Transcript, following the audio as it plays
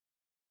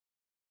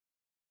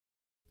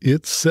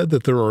It's said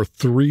that there are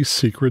 3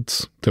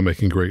 secrets to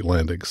making great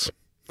landings.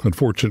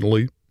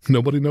 Unfortunately,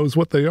 nobody knows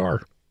what they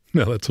are.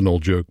 Now, that's an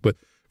old joke, but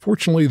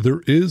fortunately,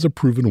 there is a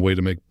proven way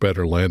to make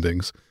better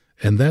landings,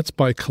 and that's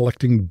by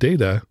collecting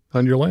data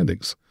on your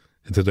landings.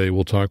 And today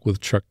we'll talk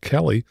with Chuck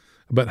Cali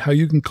about how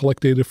you can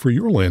collect data for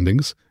your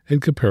landings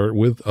and compare it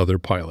with other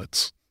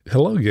pilots.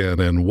 Hello again,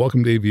 and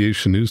welcome to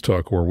Aviation News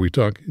Talk, where we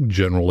talk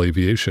general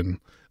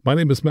aviation. My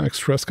name is Max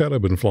Trescott.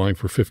 I've been flying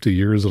for 50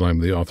 years, and I'm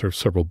the author of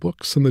several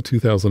books and the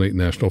 2008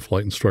 National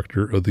Flight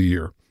Instructor of the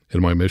Year.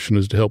 And my mission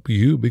is to help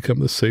you become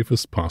the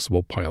safest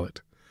possible pilot.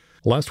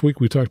 Last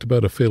week, we talked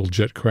about a fatal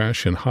jet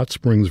crash in Hot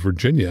Springs,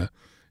 Virginia,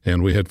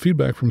 and we had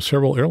feedback from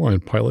several airline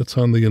pilots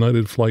on the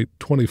United Flight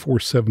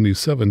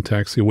 2477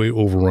 taxiway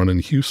overrun in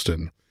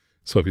Houston.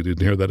 So if you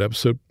didn't hear that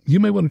episode, you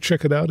may want to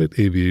check it out at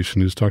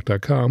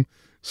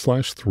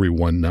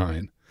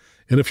aviationnewstalk.com/319.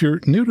 And if you're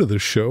new to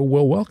this show,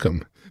 well,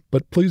 welcome.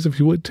 But please, if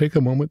you would, take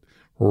a moment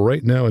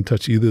right now and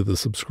touch either the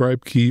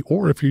subscribe key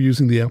or, if you're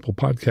using the Apple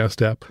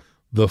Podcast app,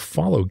 the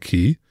follow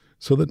key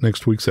so that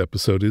next week's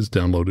episode is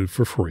downloaded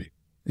for free.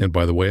 And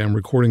by the way, I'm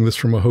recording this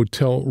from a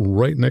hotel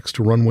right next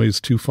to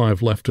runways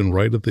 25 left and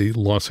right at the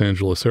Los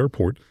Angeles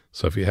airport.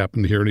 So if you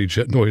happen to hear any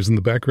jet noise in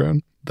the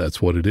background,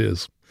 that's what it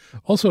is.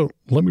 Also,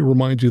 let me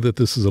remind you that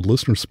this is a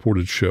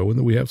listener-supported show and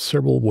that we have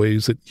several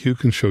ways that you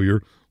can show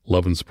your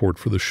love and support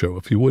for the show.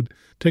 If you would,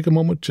 take a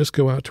moment, just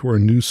go out to our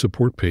news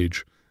support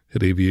page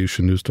at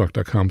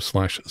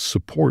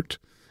aviationnewstalk.com/support,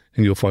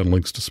 and you'll find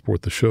links to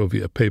support the show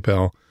via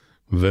PayPal,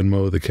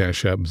 Venmo, the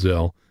Cash App,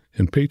 Zelle,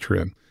 and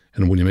Patreon.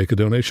 And when you make a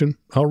donation,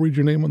 I'll read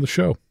your name on the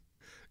show.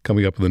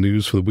 Coming up in the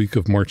news for the week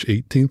of March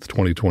 18th,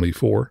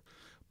 2024,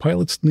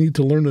 pilots need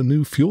to learn a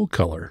new fuel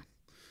color.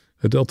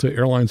 A Delta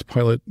Airlines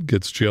pilot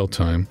gets jail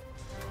time,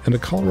 and a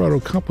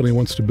Colorado company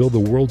wants to build the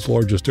world's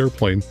largest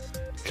airplane,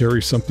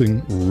 carry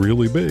something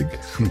really big,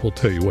 and we'll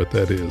tell you what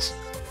that is.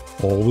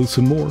 All this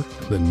and more.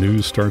 The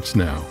news starts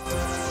now.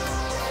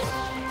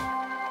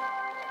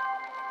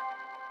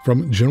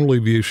 From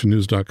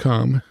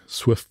generalaviationnews.com,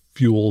 Swift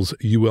Fuels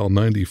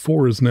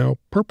UL94 is now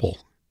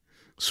purple.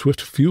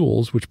 Swift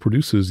Fuels, which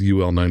produces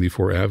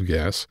UL94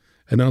 avgas,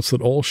 announced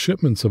that all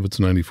shipments of its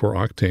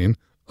 94-octane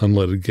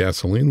unleaded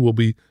gasoline will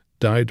be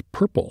dyed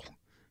purple.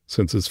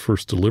 Since its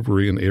first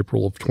delivery in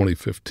April of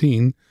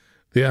 2015,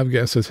 the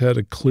avgas has had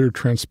a clear,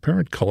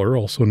 transparent color,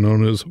 also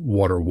known as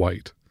water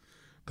white.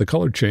 The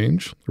color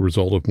change, the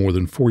result of more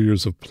than 4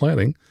 years of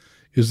planning,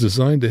 is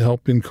designed to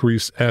help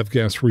increase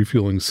avgas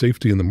refueling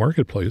safety in the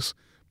marketplace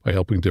by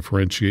helping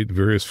differentiate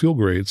various fuel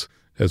grades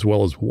as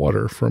well as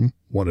water from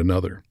one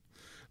another.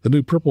 The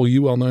new purple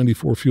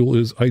UL94 fuel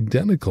is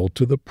identical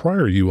to the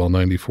prior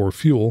UL94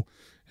 fuel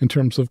in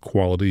terms of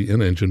quality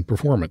and engine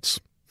performance.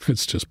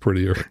 It's just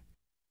prettier.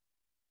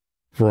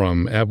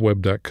 From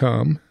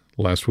avweb.com,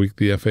 last week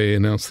the FAA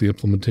announced the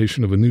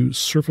implementation of a new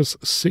surface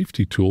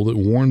safety tool that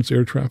warns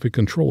air traffic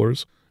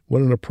controllers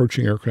when an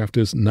approaching aircraft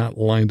is not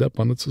lined up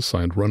on its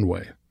assigned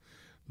runway.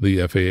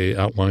 The FAA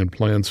outlined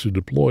plans to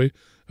deploy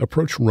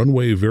approach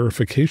runway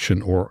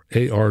verification, or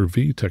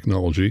ARV,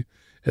 technology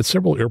at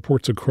several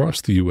airports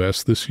across the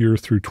U.S. this year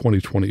through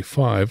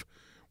 2025,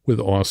 with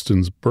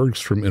Austin's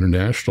Bergstrom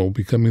International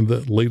becoming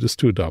the latest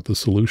to adopt the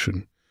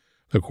solution.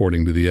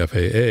 According to the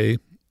FAA,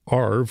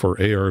 ARV,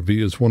 or ARV,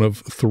 is one of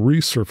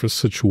 3 surface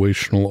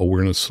situational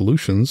awareness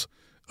solutions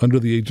under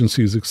the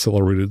agency's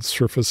Accelerated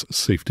Surface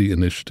Safety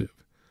Initiative.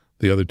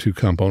 The other 2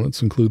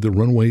 components include the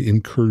Runway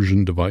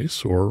Incursion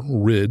Device, or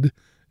RID,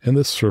 and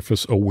the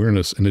Surface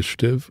Awareness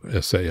Initiative,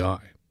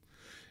 SAI.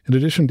 In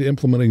addition to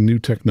implementing new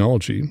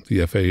technology,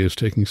 the FAA is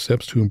taking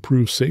steps to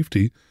improve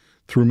safety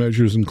through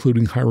measures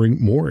including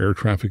hiring more air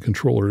traffic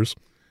controllers,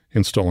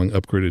 installing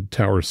upgraded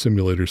tower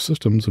simulator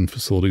systems in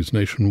facilities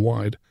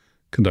nationwide,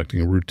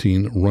 conducting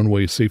routine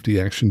runway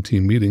safety action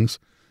team meetings,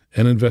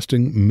 and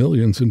investing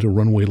millions into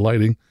runway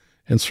lighting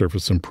and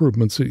surface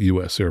improvements at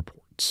U.S.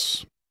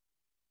 airports.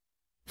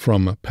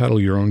 From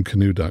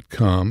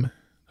paddleyourown.canoe.com,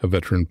 a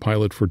veteran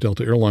pilot for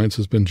Delta Airlines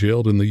has been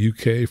jailed in the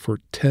UK for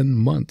 10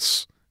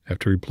 months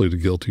after he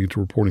pleaded guilty to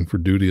reporting for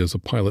duty as a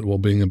pilot while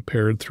being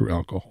impaired through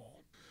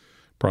alcohol.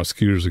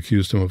 Prosecutors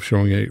accused him of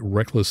showing a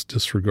reckless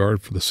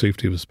disregard for the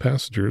safety of his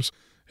passengers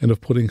and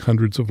of putting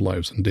hundreds of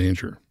lives in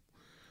danger.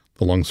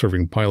 The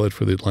long-serving pilot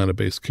for the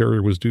Atlanta-based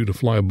carrier was due to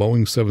fly a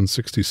Boeing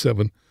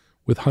 767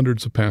 with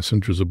hundreds of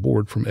passengers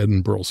aboard from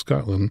Edinburgh,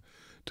 Scotland,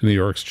 to New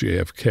York's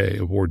JFK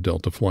aboard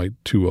Delta Flight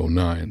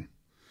 209.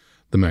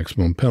 The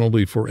maximum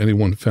penalty for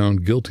anyone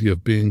found guilty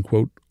of being,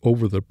 quote,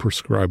 over the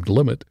prescribed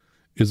limit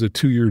is a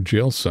 2-year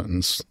jail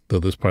sentence, though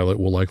this pilot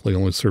will likely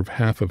only serve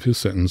half of his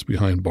sentence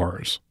behind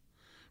bars.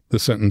 The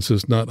sentence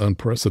is not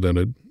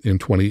unprecedented. In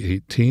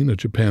 2018, a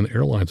Japan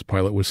Airlines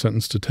pilot was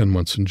sentenced to 10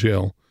 months in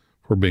jail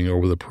for being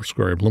over the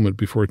prescribed limit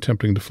before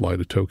attempting to fly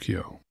to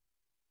Tokyo.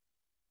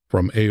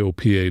 From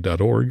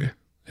AOPA.org,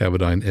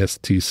 Avidyne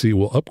STC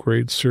will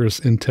upgrade Cirrus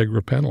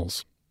Entegra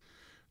panels.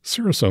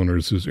 Cirrus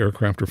owners whose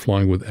aircraft are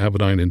flying with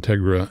Avidyne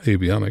Entegra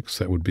avionics,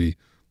 that would be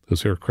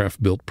those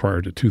aircraft built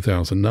prior to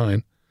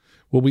 2009,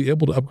 will be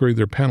able to upgrade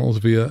their panels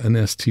via an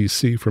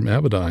STC from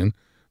Avidyne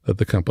that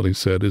the company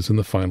said is in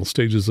the final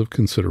stages of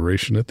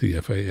consideration at the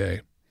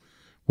FAA.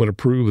 When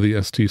approved, the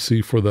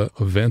STC for the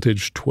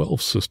Vantage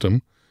 12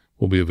 system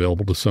will be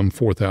available to some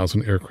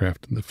 4,000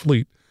 aircraft in the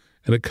fleet,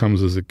 and it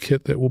comes as a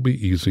kit that will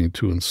be easy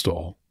to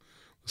install.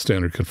 The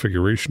standard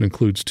configuration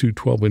includes two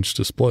 12-inch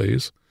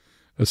displays,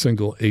 a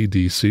single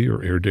ADC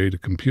or air data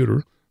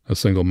computer, a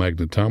single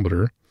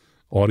magnetometer,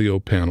 audio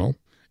panel,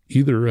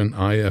 either an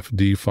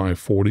IFD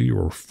 540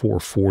 or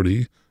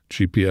 440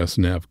 GPS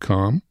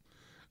NavCom,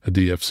 a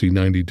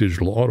DFC-90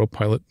 digital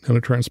autopilot, and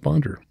a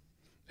transponder.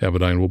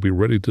 Avidyne will be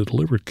ready to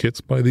deliver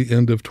kits by the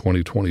end of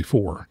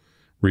 2024.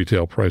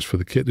 Retail price for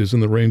the kit is in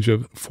the range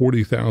of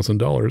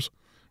 $40,000.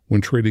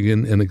 When trading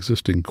in an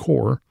existing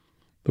core,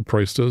 the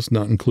price does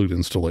not include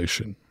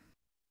installation.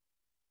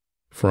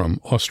 From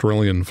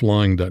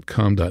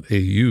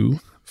AustralianFlying.com.au,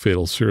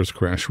 Fatal Cirrus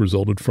Crash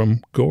resulted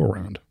from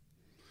go-around.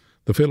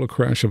 The fatal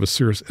crash of a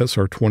Cirrus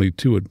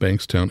SR-22 at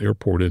Bankstown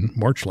Airport in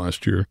March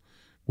last year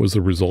was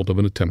the result of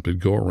an attempted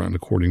go-around,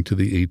 according to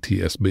the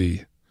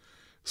ATSB.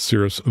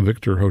 Cirrus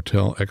Victor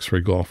Hotel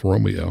X-Ray Golf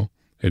Romeo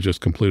had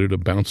just completed a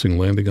bouncing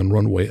landing on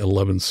runway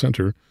 11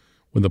 center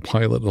when the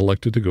pilot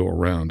elected to go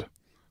around.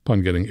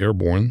 Upon getting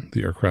airborne,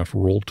 the aircraft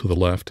rolled to the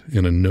left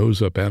in a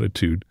nose-up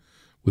attitude,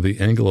 with the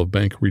angle of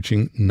bank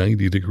reaching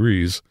 90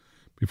 degrees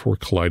before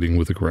colliding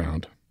with the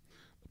ground.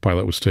 The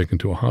pilot was taken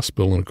to a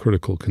hospital in a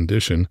critical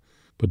condition,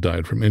 but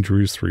died from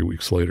injuries 3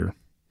 weeks later.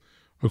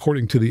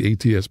 According to the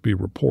ATSB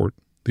report,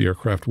 the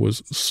aircraft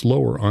was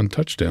slower on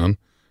touchdown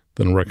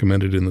than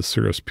recommended in the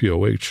Cirrus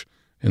POH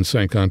and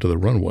sank onto the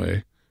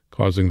runway,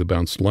 causing the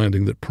bounced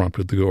landing that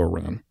prompted the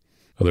go-around.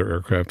 Other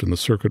aircraft in the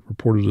circuit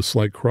reported a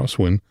slight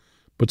crosswind,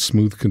 but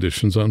smooth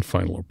conditions on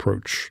final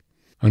approach.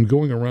 On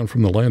going around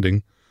from the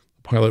landing,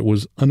 the pilot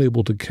was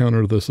unable to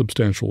counter the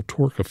substantial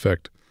torque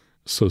effect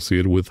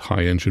associated with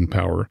high engine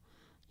power,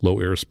 low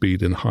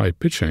airspeed, and high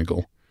pitch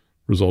angle,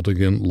 resulting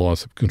in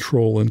loss of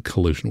control and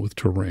collision with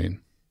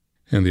terrain.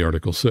 And the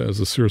article says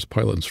the Cirrus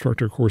Pilot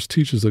Instructor course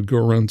teaches that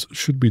go-arounds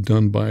should be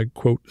done by,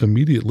 quote,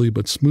 immediately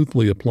but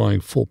smoothly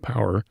applying full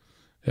power,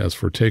 as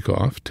for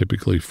takeoff,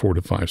 typically 4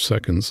 to 5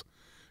 seconds,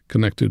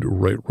 connected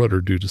right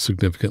rudder due to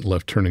significant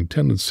left turning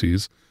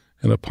tendencies,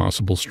 and a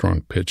possible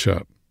strong pitch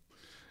up.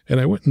 And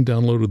I went and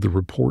downloaded the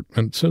report,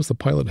 and it says the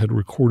pilot had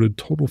recorded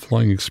total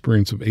flying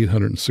experience of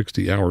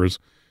 860 hours,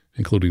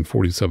 including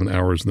 47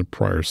 hours in the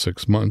prior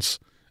 6 months,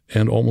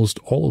 and almost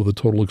all of the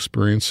total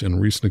experience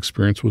and recent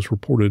experience was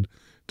reported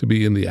to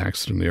be in the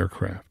accident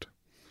aircraft.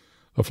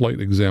 A flight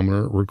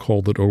examiner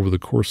recalled that over the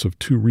course of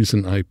 2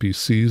 recent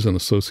IPCs and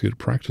associated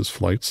practice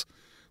flights,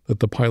 that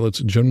the pilot's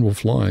general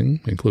flying,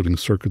 including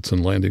circuits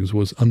and landings,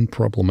 was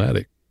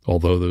unproblematic.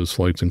 Although those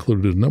flights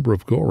included a number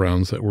of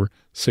go-arounds that were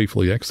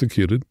safely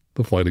executed,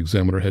 the flight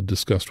examiner had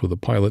discussed with the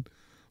pilot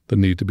the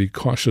need to be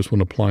cautious when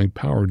applying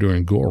power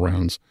during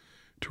go-arounds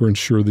to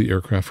ensure the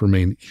aircraft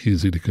remain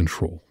easy to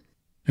control.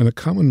 And a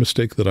common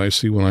mistake that I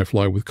see when I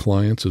fly with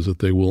clients is that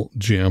they will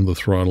jam the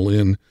throttle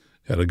in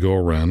at a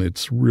go-around.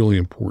 It's really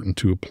important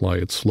to apply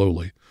it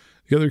slowly.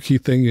 The other key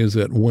thing is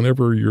that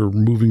whenever you're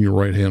moving your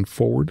right hand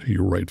forward,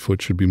 your right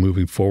foot should be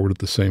moving forward at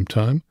the same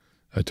time.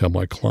 I tell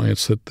my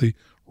clients that the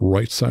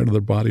right side of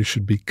their body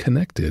should be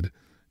connected,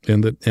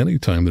 and that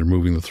anytime they're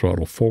moving the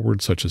throttle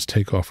forward, such as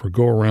takeoff or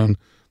go-around,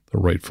 the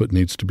right foot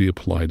needs to be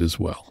applied as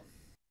well.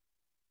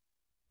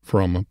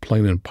 From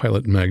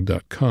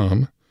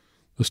planeandpilotmag.com,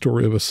 the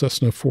story of a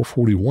Cessna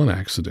 441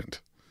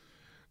 accident.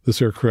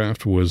 This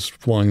aircraft was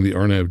flying the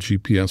RNAV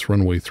GPS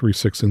runway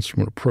 36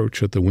 instrument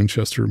approach at the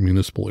Winchester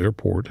Municipal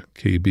Airport,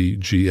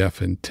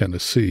 KBGF in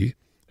Tennessee.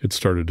 It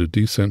started a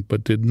descent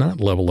but did not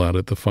level out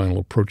at the final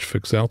approach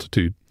fix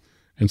altitude.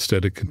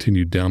 Instead, it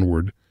continued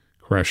downward,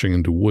 crashing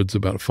into woods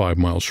about 5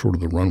 miles short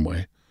of the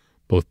runway.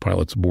 Both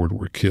pilots aboard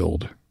were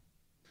killed.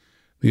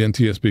 The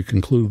NTSB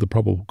concluded the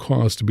probable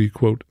cause to be,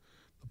 quote,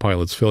 the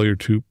pilot's failure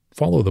to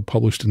follow the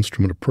published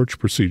instrument approach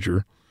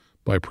procedure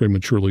by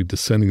prematurely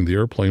descending the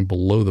airplane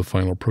below the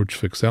final approach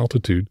fix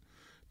altitude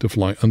to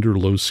fly under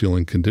low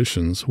ceiling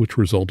conditions, which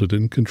resulted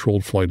in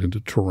controlled flight into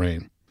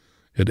terrain.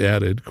 It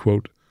added,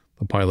 quote,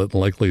 the pilot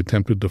likely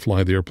attempted to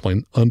fly the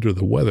airplane under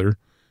the weather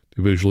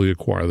to visually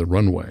acquire the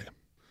runway.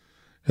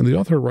 And the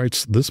author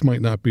writes, this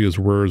might not be as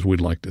rare as we'd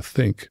like to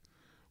think.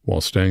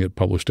 While staying at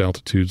published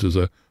altitudes is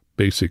a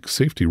basic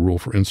safety rule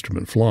for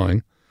instrument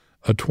flying,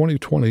 a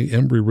 2020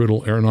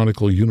 Embry-Riddle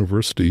Aeronautical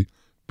University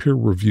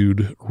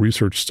peer-reviewed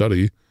research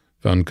study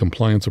found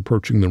compliance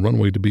approaching the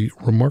runway to be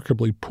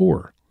remarkably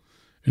poor.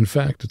 In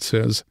fact, it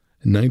says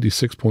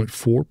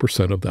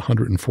 96.4% of the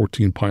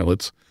 114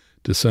 pilots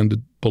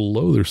descended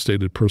below their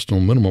stated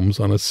personal minimums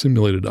on a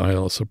simulated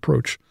ILS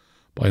approach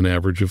by an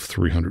average of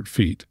 300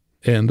 feet,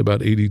 and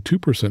about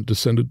 82%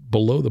 descended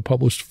below the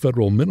published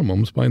federal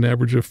minimums by an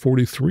average of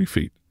 43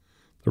 feet.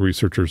 The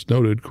researchers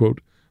noted,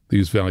 quote,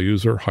 these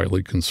values are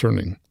highly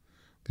concerning.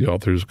 The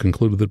authors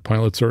concluded that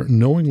pilots are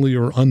knowingly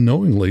or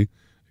unknowingly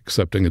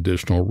accepting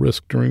additional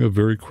risk during a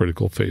very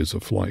critical phase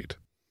of flight.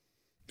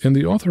 And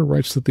the author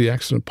writes that the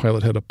accident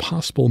pilot had a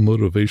possible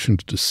motivation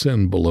to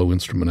descend below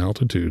instrument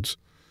altitudes.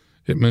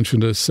 It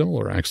mentioned a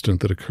similar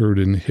accident that occurred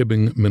in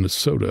Hibbing,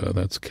 Minnesota,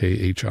 that's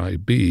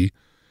KHIB,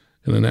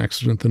 and an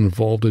accident that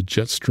involved a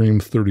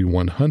Jetstream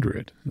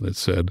 3100. And it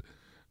said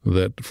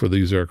that for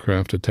these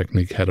aircraft, a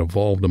technique had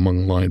evolved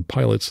among line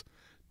pilots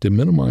to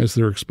minimize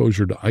their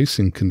exposure to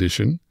icing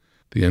condition.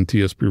 The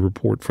NTSB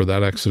report for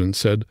that accident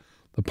said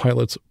the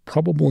pilot's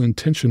probable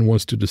intention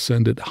was to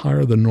descend at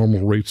higher than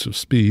normal rates of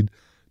speed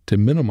to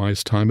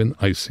minimize time in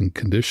icing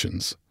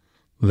conditions.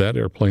 That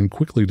airplane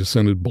quickly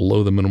descended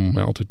below the minimum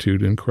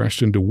altitude and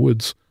crashed into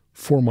woods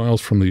 4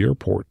 miles from the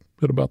airport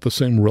at about the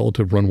same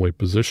relative runway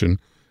position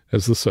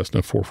as the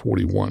Cessna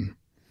 441.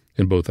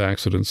 In both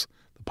accidents,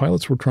 the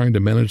pilots were trying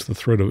to manage the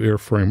threat of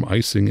airframe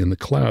icing in the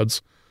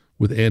clouds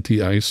with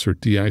anti-ice or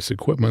de-ice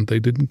equipment they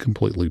didn't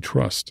completely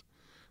trust.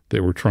 They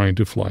were trying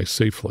to fly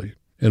safely.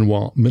 And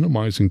while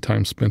minimizing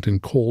time spent in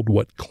cold,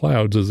 wet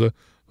clouds is a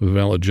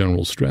valid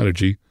general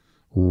strategy,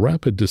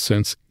 rapid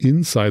descents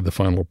inside the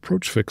final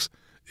approach fix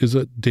is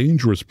a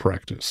dangerous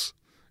practice.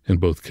 In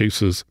both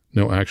cases,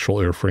 no actual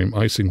airframe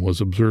icing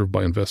was observed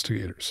by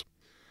investigators.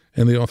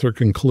 And the author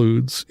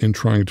concludes, in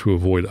trying to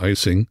avoid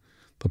icing,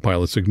 the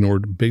pilots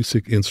ignored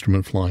basic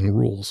instrument flying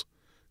rules.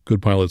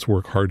 Good pilots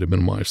work hard to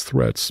minimize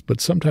threats,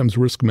 but sometimes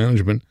risk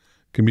management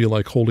can be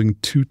like holding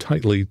too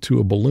tightly to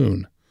a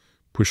balloon.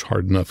 Push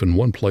hard enough in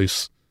one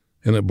place,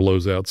 and it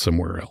blows out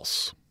somewhere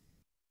else.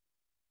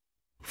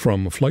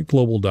 From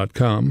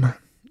FlightGlobal.com,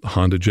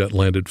 HondaJet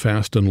landed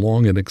fast and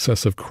long in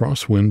excessive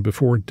crosswind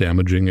before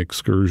damaging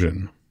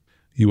excursion.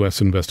 U.S.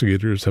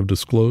 investigators have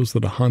disclosed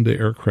that a Honda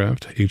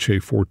aircraft,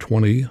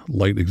 HA420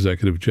 light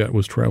executive jet,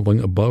 was traveling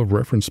above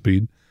reference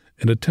speed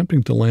and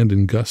attempting to land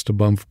in gust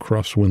above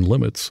crosswind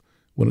limits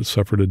when it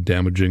suffered a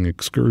damaging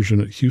excursion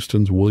at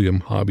Houston's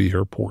William Hobby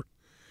Airport.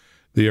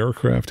 The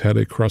aircraft had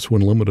a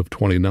crosswind limit of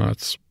 20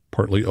 knots,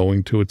 partly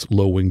owing to its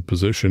low wing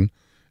position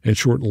and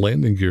short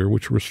landing gear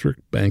which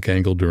restrict bank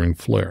angle during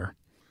flare.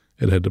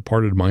 It had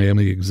departed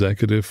Miami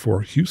executive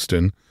for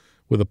Houston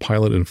with a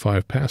pilot and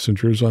 5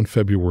 passengers on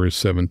February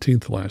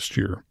 17th last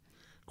year.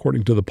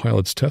 According to the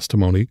pilot's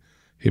testimony,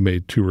 he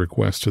made 2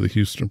 requests to the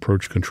Houston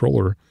approach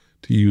controller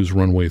to use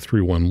runway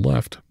 31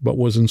 left, but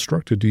was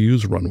instructed to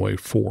use runway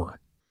 4.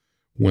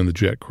 When the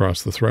jet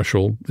crossed the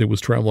threshold, it was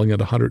traveling at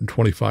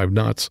 125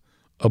 knots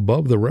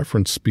above the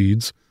reference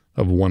speeds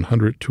of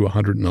 100 to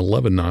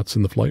 111 knots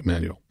in the flight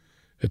manual.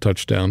 It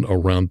touched down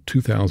around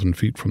 2,000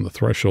 feet from the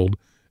threshold,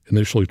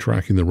 initially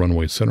tracking the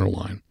runway center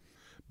line.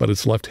 But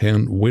its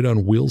left-hand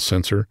weight-on-wheel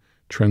sensor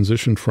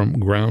transitioned from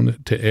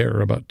ground to air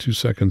about 2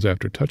 seconds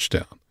after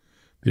touchdown.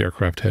 The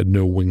aircraft had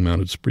no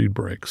wing-mounted speed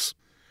brakes.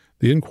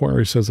 The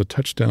inquiry says a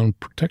touchdown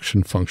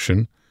protection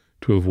function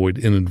to avoid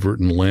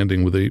inadvertent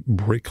landing with a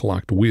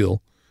brake-locked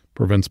wheel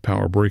prevents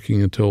power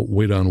braking until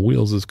weight on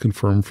wheels is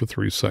confirmed for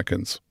 3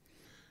 seconds.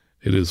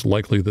 It is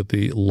likely that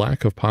the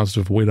lack of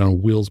positive weight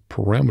on wheels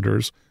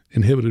parameters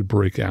inhibited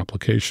brake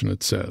application,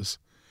 it says.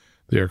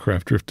 The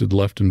aircraft drifted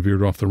left and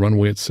veered off the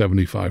runway at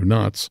 75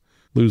 knots,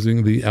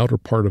 losing the outer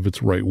part of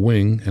its right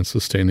wing and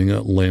sustaining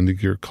a landing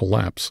gear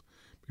collapse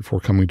before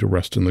coming to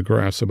rest in the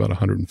grass about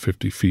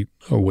 150 feet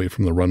away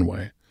from the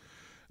runway.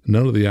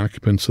 None of the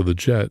occupants of the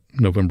jet,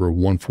 November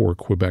 14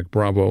 Quebec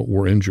Bravo,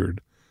 were injured.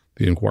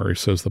 The inquiry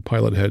says the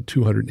pilot had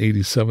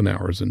 287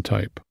 hours in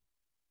type.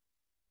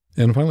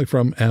 And finally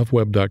from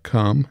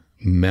avweb.com,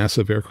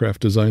 massive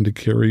aircraft designed to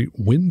carry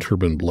wind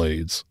turbine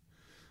blades.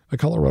 A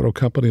Colorado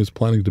company is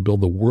planning to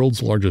build the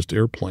world's largest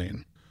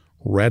airplane.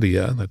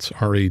 Radia, that's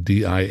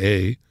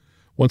R-A-D-I-A,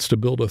 wants to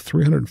build a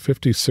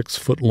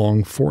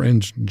 356-foot-long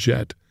 4-engine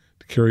jet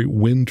to carry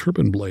wind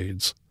turbine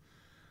blades.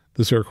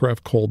 This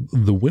aircraft, called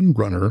the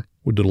Windrunner,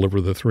 would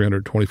deliver the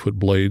 320-foot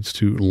blades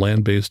to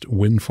land-based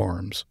wind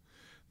farms.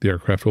 The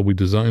aircraft will be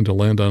designed to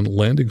land on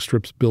landing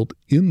strips built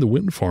in the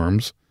wind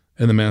farms,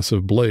 and the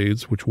massive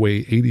blades, which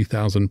weigh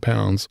 80,000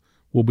 pounds,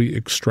 will be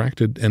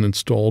extracted and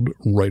installed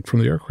right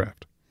from the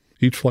aircraft.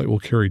 Each flight will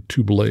carry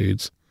 2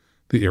 blades.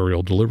 The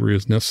aerial delivery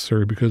is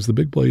necessary because the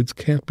big blades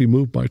can't be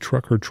moved by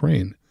truck or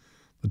train.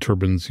 The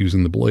turbines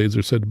using the blades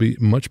are said to be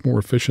much more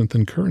efficient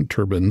than current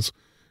turbines,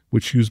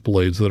 which use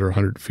blades that are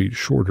 100 feet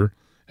shorter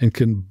and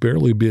can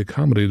barely be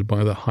accommodated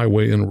by the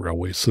highway and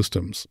railway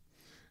systems.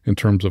 In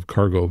terms of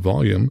cargo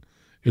volume,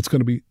 it's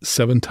going to be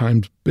 7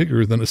 times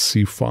bigger than a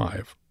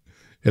C-5.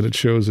 And it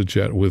shows a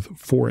jet with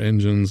 4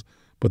 engines,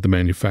 but the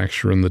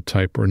manufacturer and the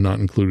type are not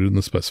included in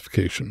the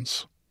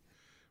specifications.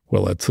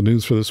 Well, that's the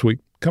news for this week.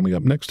 Coming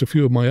up next, a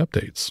few of my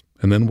updates,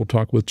 and then we'll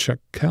talk with Chuck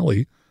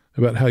Cali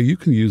about how you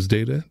can use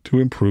data to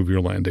improve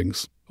your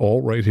landings,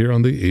 all right here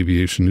on the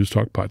Aviation News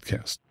Talk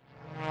podcast.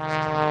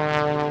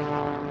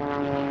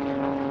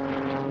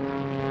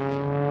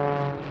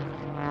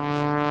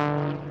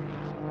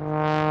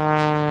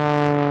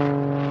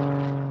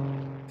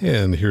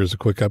 And here's a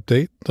quick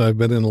update. I've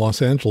been in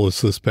Los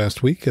Angeles this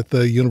past week at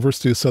the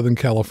University of Southern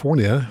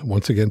California,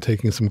 once again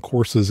taking some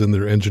courses in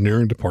their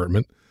engineering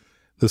department.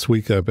 This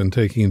week I've been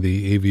taking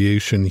the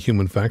Aviation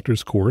Human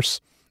Factors course,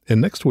 and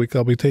next week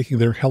I'll be taking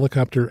their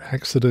Helicopter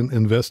Accident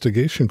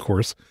Investigation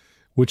course,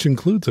 which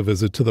includes a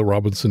visit to the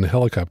Robinson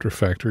Helicopter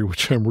Factory,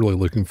 which I'm really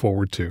looking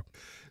forward to.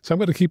 So I'm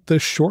going to keep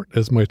this short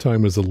as my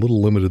time is a little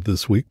limited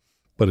this week.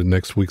 But in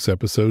next week's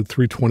episode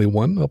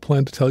 321, I'll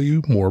plan to tell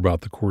you more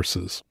about the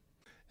courses.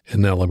 And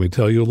now let me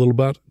tell you a little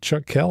about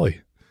Chuck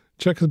Cali.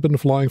 Chuck has been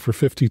flying for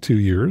 52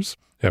 years.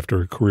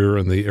 After a career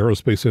in the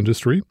aerospace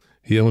industry,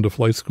 he owned a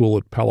flight school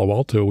at Palo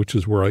Alto, which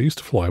is where I used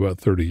to fly about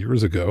 30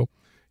 years ago.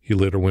 He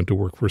later went to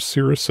work for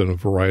Cirrus in a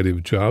variety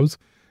of jobs,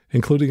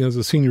 including as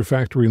a senior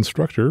factory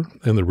instructor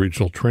and the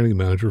regional training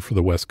manager for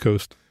the West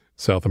Coast,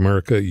 South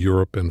America,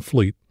 Europe, and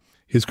Fleet.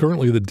 He's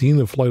currently the Dean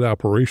of Flight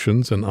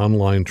Operations and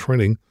Online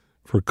Training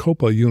for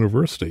Copa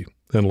University,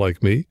 and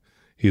like me,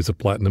 he's a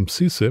Platinum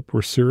CSIP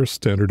or Cirrus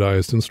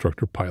Standardized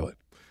Instructor Pilot.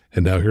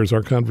 And now here's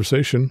our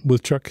conversation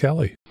with Chuck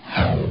Cali.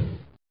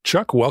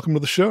 Chuck, welcome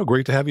to the show.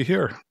 Great to have you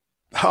here.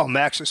 Oh,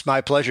 Max, it's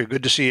my pleasure.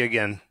 Good to see you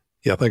again.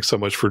 Yeah, thanks so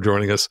much for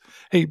joining us.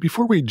 Hey,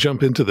 before we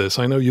jump into this,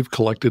 I know you've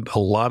collected a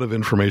lot of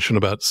information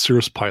about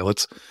Cirrus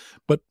pilots,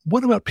 but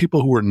what about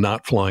people who are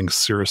not flying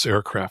Cirrus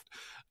aircraft?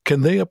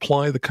 Can they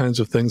apply the kinds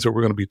of things that we're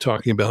going to be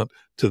talking about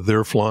to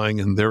their flying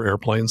and their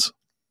airplanes?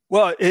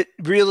 Well, it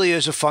really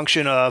is a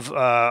function of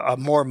a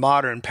more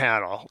modern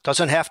panel. It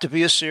doesn't have to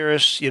be a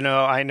Cirrus.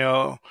 I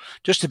know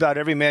just about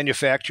every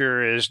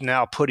manufacturer is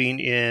now putting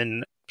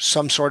in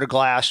some sort of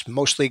glass,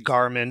 mostly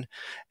Garmin.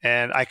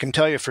 And I can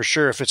tell you for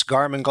sure, if it's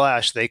Garmin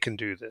glass, they can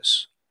do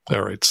this.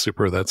 All right,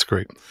 super. That's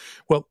great.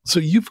 Well, so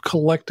you've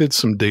collected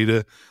some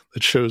data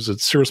that shows that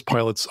Cirrus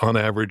pilots, on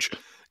average,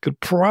 could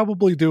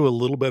probably do a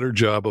little better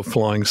job of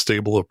flying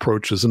stable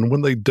approaches. And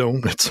when they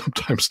don't, it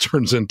sometimes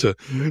turns into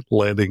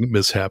landing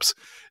mishaps.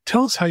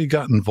 Tell us how you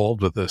got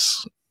involved with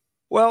this.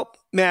 Well,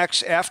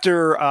 Max,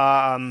 after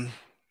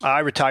I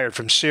retired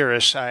from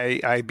Cirrus,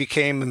 I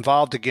became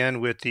involved again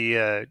with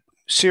the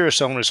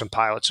Cirrus Owners and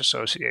Pilots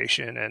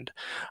Association, and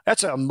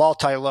that's a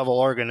multi-level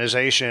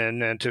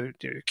organization. And to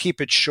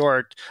keep it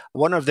short,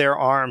 one of their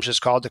arms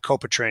is called the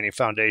Copa Training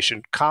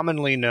Foundation,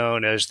 commonly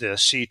known as the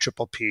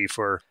CPPP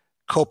for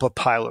Copa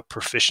Pilot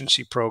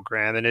Proficiency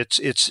Program. And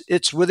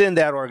it's within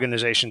that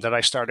organization that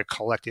I started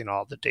collecting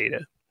all the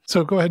data.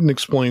 So go ahead and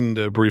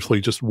explain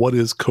briefly just what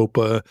is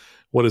Copa,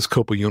 what is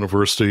Copa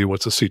University,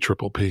 what's a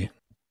CPPP?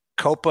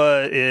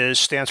 COPA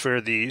stands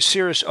for the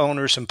Cirrus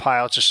Owners and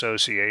Pilots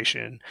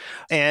Association.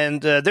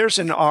 And there's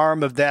an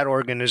arm of that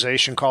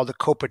organization called the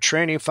Copa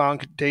Training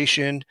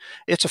Foundation.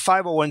 It's a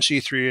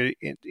 501c3.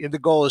 The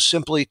goal is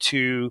simply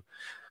to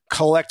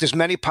collect as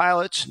many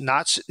pilots,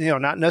 not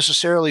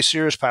necessarily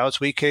Cirrus pilots.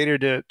 We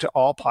cater to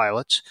all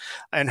pilots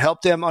and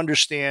help them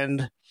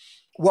understand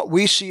what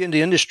we see in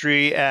the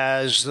industry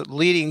as the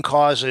leading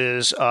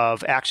causes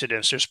of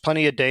accidents. There's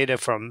plenty of data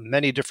from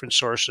many different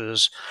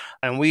sources,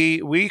 and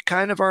we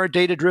kind of are a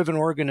data-driven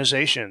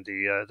organization,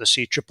 the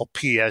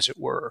CPPP, as it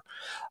were.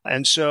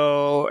 And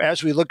so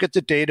as we look at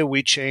the data,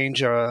 we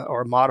change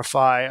or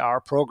modify our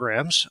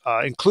programs,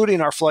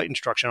 including our flight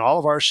instruction. All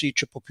of our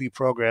CPPP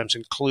programs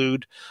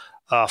include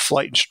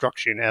flight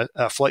instruction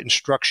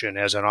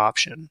as an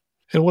option.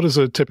 And what does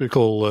a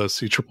typical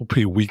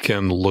CPPP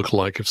weekend look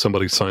like if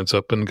somebody signs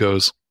up and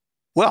goes?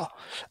 Well,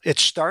 it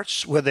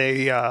starts with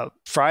a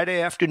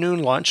Friday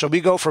afternoon lunch. So we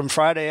go from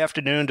Friday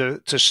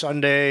afternoon to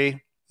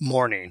Sunday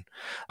morning.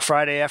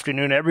 Friday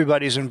afternoon,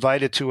 everybody's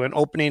invited to an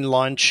opening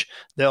lunch.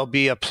 There'll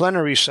be a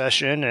plenary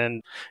session,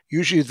 and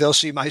usually they'll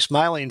see my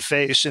smiling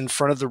face in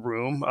front of the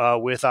room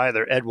with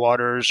either Ed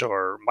Waters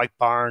or Mike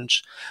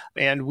Barnes.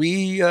 And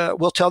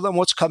we'll tell them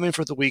what's coming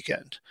for the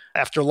weekend.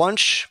 After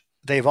lunch,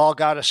 they've all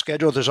got a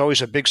schedule. There's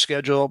always a big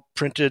schedule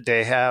printed.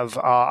 They have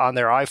on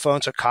their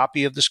iPhones a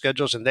copy of the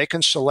schedules, and they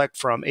can select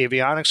from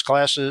avionics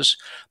classes,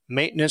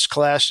 maintenance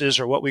classes,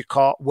 or what we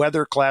call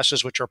weather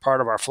classes, which are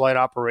part of our flight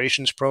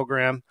operations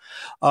program,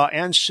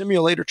 and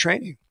simulator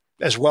training,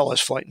 as well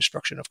as flight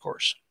instruction, of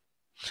course.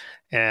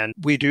 And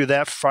we do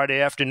that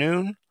Friday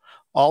afternoon,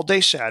 all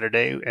day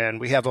Saturday, and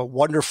we have a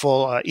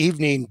wonderful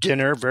evening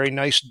dinner, very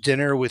nice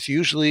dinner with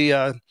usually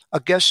a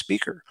guest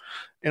speaker.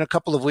 In a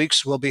couple of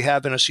weeks, we'll be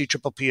having a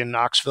CPPP in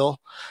Knoxville,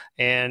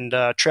 and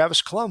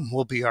Travis Klum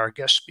will be our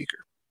guest speaker.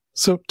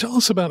 So tell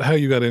us about how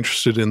you got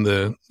interested in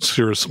the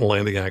Cirrus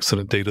landing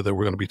accident data that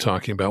we're going to be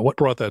talking about. What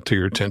brought that to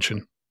your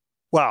attention?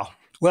 Wow.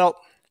 Well,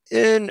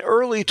 in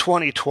early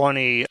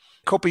 2020,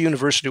 Copa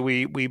University,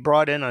 we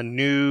brought in a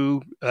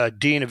new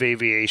Dean of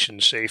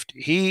Aviation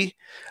Safety. He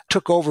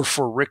took over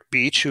for Rick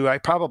Beach, who I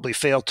probably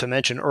failed to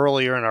mention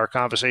earlier in our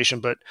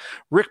conversation, but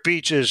Rick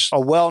Beach is a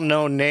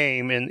well-known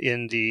name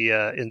in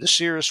the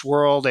Cirrus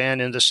world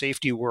and in the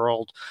safety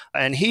world,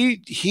 and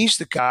he's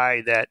the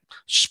guy that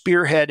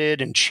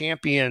spearheaded and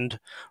championed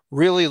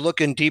really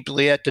looking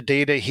deeply at the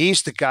data.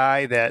 He's the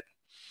guy that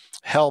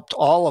helped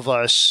all of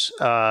us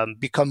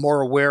become more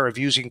aware of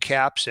using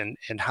CAPS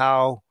and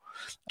how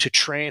to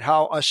train,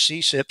 how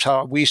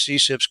we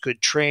CSIPs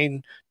could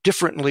train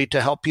differently to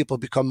help people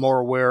become more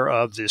aware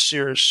of the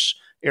Cirrus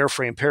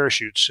airframe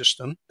parachute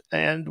system.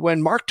 And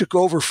when Mark took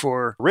over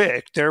for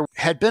Rick, there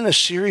had been a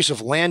series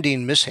of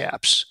landing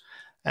mishaps.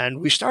 And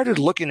we started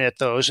looking at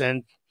those.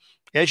 And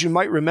as you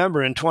might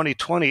remember, in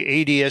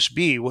 2020,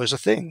 ADS-B was a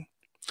thing.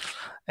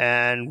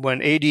 And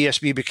when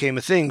ADS-B became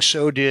a thing,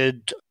 so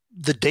did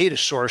the data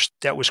source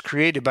that was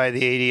created by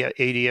the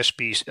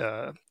ADS-B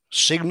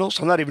signals.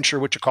 I'm not even sure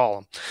what you call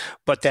them,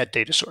 but that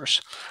data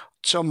source.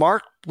 So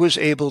Mark was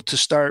able to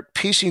start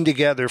piecing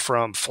together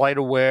from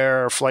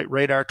FlightAware, Flight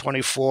Radar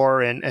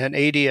 24, and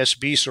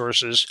ADS-B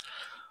sources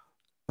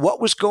what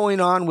was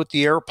going on with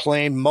the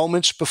airplane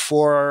moments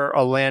before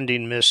a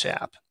landing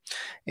mishap.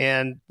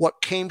 And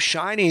what came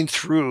shining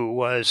through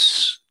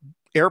was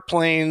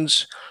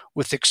airplanes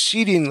with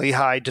exceedingly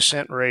high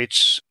descent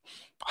rates,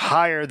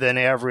 higher than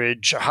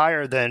average,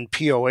 higher than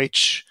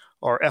POH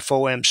or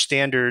FOM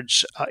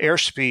standards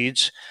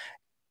airspeeds.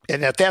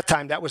 And at that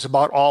time, that was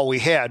about all we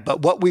had.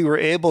 But what we were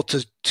able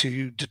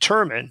to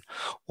determine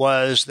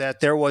was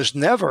that there was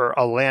never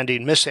a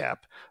landing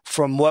mishap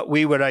from what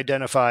we would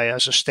identify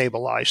as a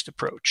stabilized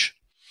approach.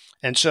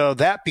 And so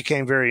that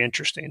became very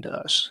interesting to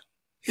us.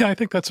 Yeah, I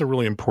think that's a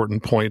really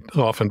important point.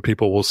 Often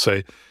people will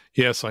say,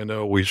 yes, I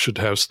know we should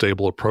have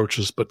stable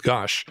approaches, but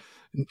gosh,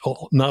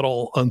 not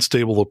all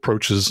unstable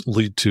approaches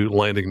lead to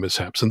landing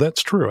mishaps. And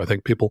that's true. I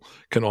think people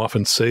can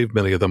often save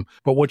many of them.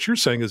 But what you're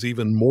saying is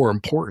even more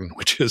important,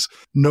 which is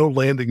no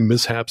landing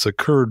mishaps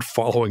occurred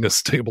following a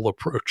stable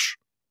approach.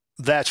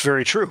 That's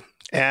very true.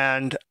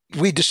 And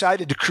we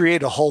decided to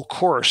create a whole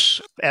course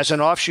as an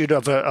offshoot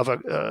of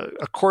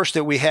a course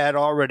that we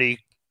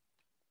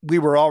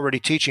were already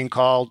teaching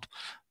called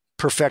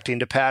Perfecting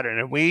the Pattern.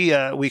 And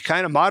we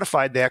kind of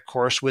modified that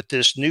course with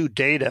this new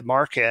data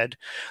Mark had.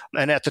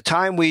 And at the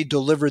time we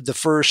delivered the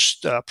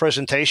first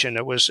presentation,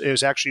 it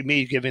was actually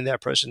me giving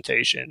that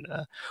presentation.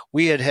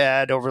 We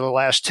had over the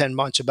last 10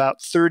 months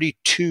about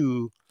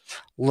 32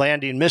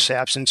 landing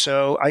mishaps. And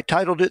so I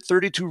titled it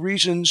 32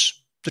 Reasons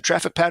the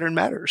Traffic Pattern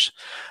Matters.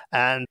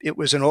 And it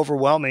was an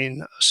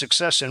overwhelming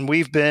success. And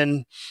we've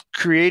been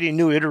creating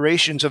new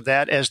iterations of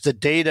that as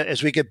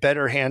we get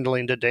better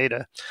handling the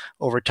data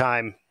over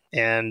time.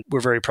 And we're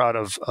very proud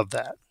of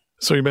that.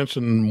 So you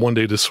mentioned one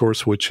data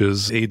source, which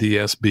is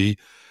ADS-B.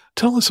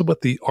 Tell us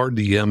what the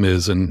RDM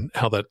is and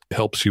how that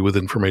helps you with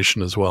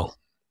information as well.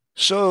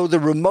 So the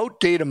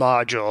remote data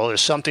module is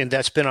something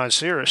that's been on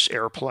Cirrus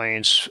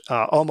airplanes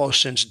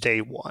almost since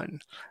day one.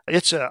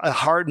 It's a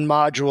hardened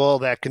module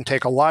that can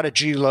take a lot of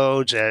G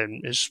loads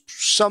and is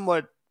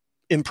somewhat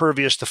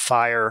impervious to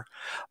fire,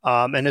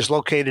 and is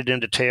located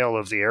in the tail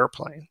of the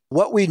airplane.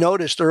 What we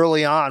noticed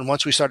early on,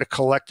 once we started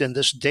collecting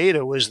this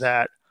data, was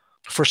that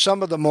for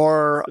some of the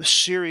more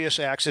serious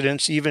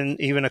accidents,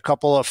 even a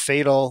couple of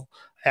fatal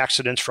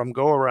accidents from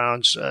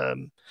go-arounds,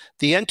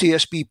 the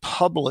NTSB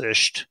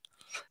published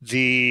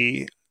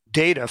the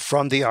data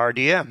from the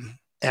RDM.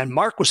 And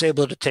Mark was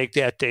able to take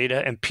that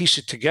data and piece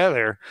it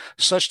together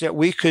such that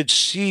we could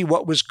see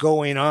what was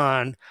going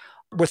on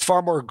with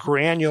far more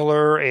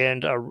granular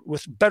and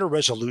with better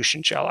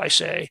resolution, shall I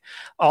say,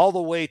 all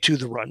the way to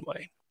the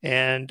runway.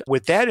 And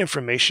with that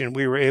information,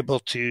 we were able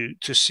to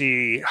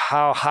see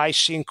how high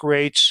sink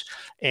rates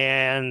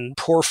and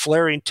poor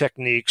flaring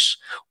techniques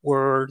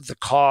were the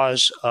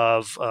cause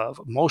of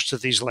most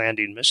of these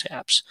landing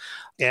mishaps.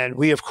 And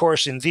we, of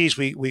course, in these,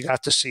 we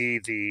got to see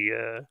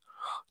the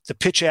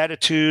pitch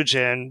attitudes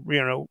and,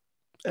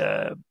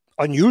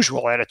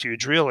 unusual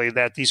attitudes, really,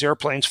 that these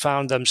airplanes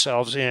found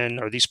themselves in,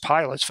 or these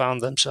pilots found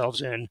themselves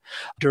in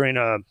during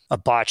a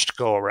botched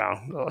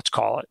go-around, let's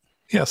call it.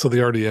 Yeah, so the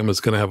RDM is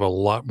going to have a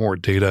lot more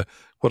data.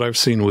 What I've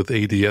seen with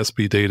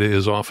ADS-B data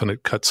is often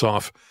it cuts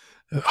off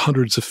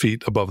hundreds of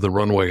feet above the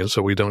runway, and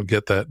so we don't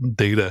get that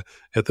data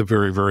at the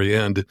very, very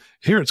end.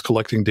 Here it's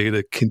collecting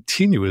data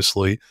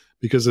continuously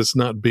because it's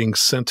not being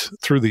sent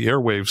through the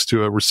airwaves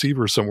to a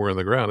receiver somewhere in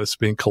the ground. It's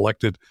being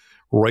collected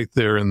right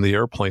there in the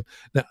airplane.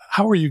 Now,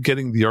 how are you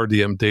getting the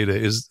RDM data?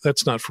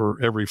 That's not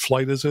for every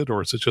flight, is it?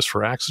 Or is it just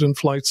for accident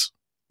flights?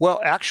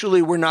 Well,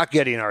 actually, we're not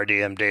getting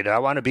RDM data. I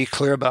want to be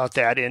clear about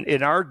that.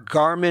 In our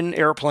Garmin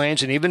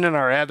airplanes and even in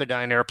our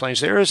Avidyne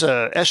airplanes, there is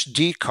a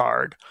SD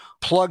card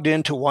plugged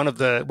into one of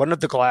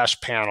the glass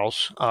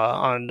panels.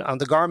 On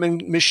the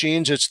Garmin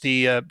machines, it's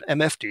the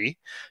MFD,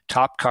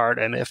 top card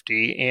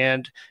MFD,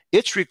 and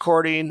it's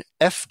recording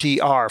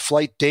FDR,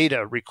 flight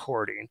data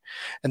recording.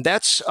 And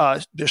that's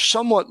there's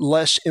somewhat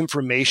less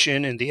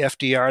information in the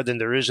FDR than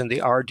there is in the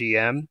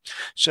RDM.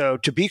 So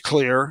to be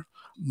clear,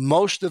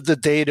 most of the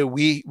data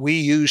we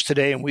use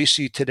today and we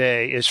see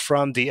today is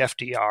from the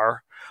FDR,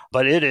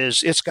 but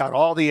it's got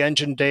all the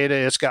engine data.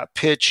 It's got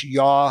pitch,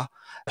 yaw,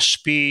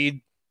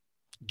 speed,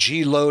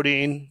 G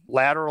loading,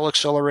 lateral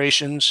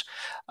accelerations,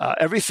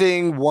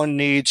 everything one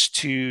needs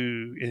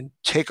to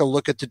take a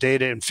look at the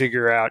data and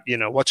figure out,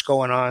 what's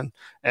going on.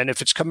 And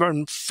if it's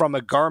coming from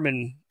a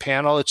Garmin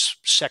panel, it's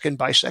second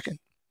by second.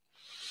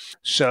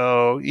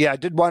 So, yeah, I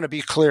did want to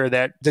be clear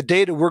that the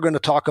data we're going to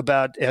talk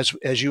about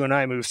as you and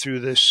I move through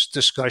this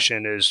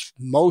discussion is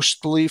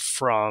mostly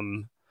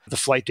from the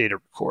flight data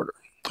recorder.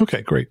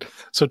 Okay, great.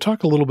 So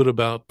talk a little bit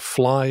about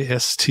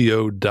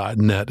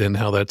flysto.net and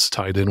how that's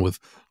tied in with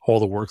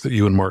all the work that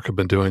you and Mark have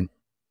been doing.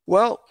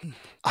 Well,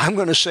 I'm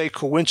going to say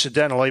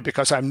coincidentally,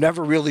 because I'm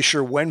never really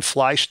sure when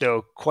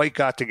Flysto quite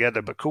got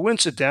together, but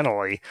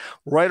coincidentally,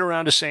 right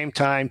around the same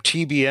time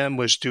TBM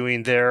was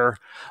doing their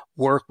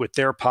work with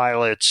their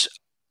pilots,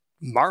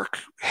 Mark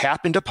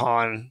happened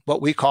upon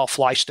what we call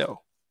Flystow.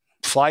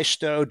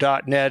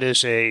 Flystow.net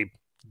is a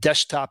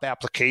desktop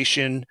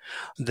application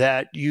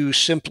that you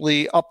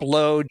simply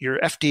upload your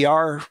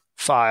FDR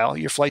file,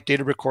 your flight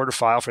data recorder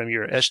file from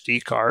your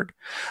SD card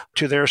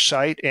to their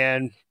site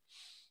and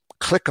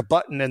click a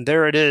button, and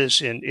there it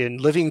is in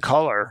living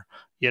color.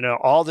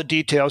 All the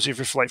details of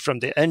your flight, from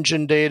the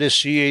engine data,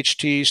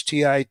 CHTs,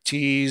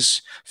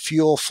 TITs,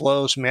 fuel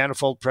flows,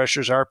 manifold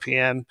pressures,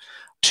 RPM,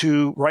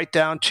 to right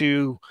down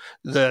to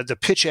the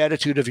pitch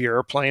attitude of your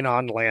airplane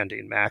on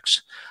landing,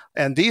 Max.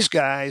 And these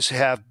guys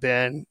have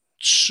been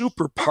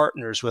super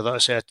partners with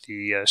us at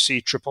the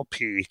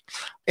CPPP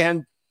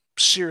and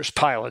Cirrus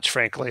pilots,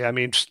 frankly. I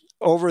mean,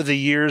 over the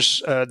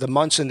years, the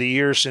months and the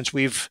years since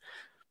we've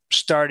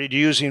started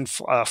using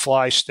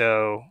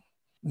Flystow,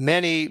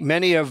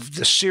 many of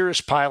the Cirrus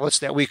pilots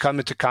that we come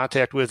into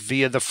contact with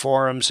via the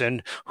forums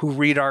and who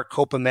read our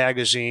Copa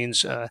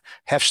magazines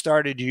have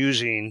started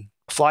using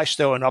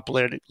Flystow and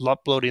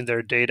uploading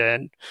their data.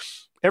 And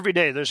every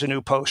day there's a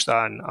new post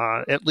on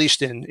at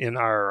least in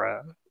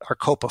our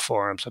Copa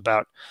forums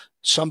about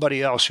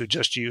somebody else who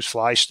just used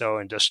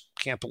Flystow and just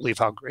can't believe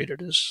how great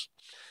it is.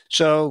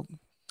 So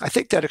I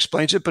think that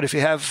explains it. But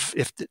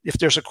if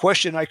there's a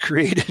question I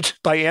created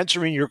by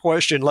answering your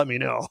question, let me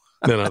know.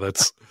 No,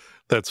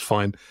 that's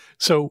fine.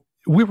 So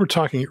we were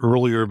talking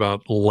earlier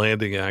about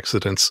landing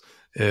accidents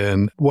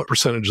and what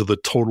percentage of the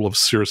total of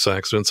Cirrus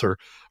accidents are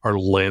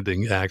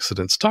landing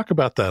accidents. Talk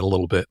about that a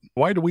little bit.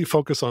 Why do we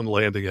focus on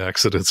landing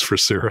accidents for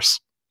Cirrus?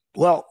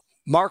 Well,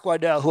 Mark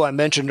Waddell, who I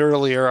mentioned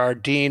earlier, our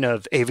Dean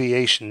of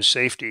Aviation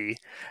Safety,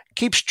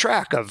 keeps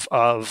track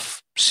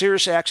of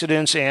Cirrus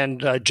accidents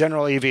and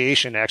general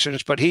aviation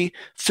accidents, but he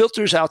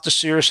filters out the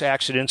Cirrus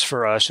accidents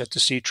for us at the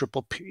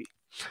CPPP.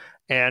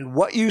 And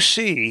what you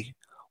see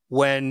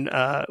when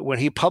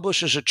he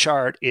publishes a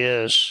chart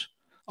is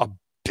a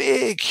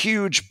big,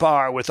 huge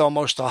bar with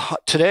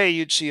today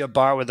you'd see a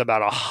bar with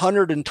about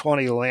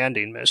 120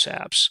 landing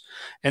mishaps.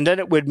 And then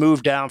it would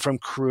move down from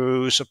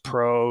cruise,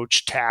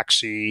 approach,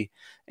 taxi,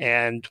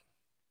 and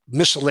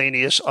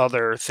miscellaneous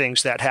other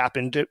things that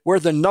happened where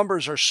the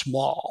numbers are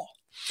small.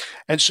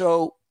 And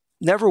so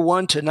never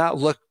one to not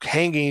look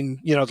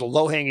hanging, the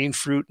low-hanging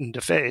fruit in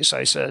the face.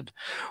 I said,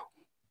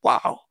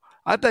 wow,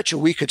 I bet you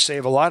we could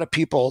save a lot of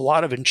people a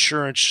lot of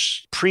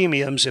insurance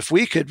premiums if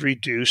we could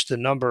reduce the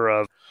number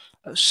of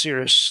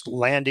Cirrus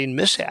landing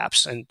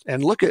mishaps. And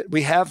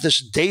we have this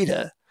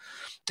data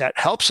that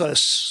helps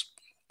us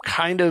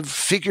kind of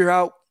figure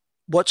out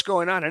what's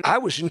going on. And I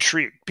was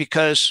intrigued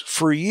because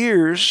for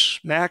years,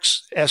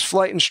 Max, as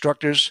flight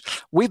instructors,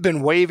 we've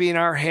been waving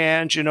our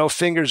hands,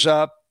 fingers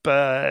up,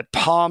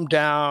 palm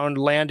down,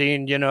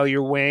 landing,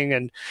 your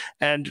wing,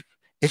 and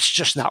it's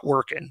just not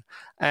working.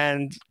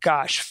 And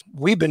gosh,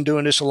 we've been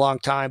doing this a long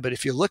time, but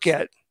if you look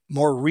at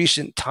more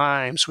recent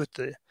times with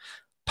the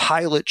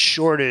pilot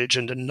shortage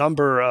and the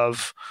number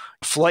of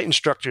flight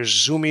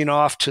instructors zooming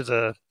off to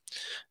the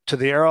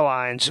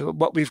airlines,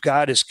 what we've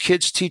got is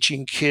kids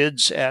teaching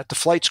kids at the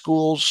flight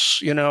schools,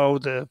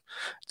 the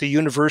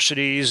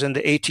universities and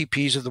the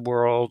ATPs of the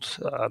world.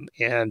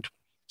 And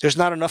there's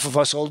not enough of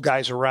us old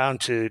guys around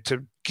to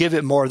give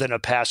it more than a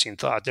passing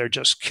thought. They're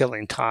just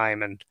killing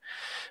time. And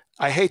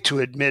I hate to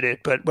admit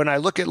it, but when I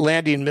look at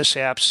landing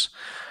mishaps,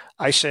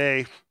 I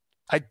say,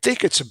 I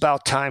think it's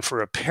about time for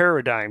a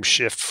paradigm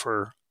shift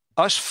for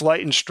us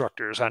flight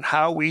instructors on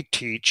how we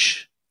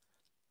teach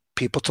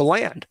people to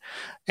land.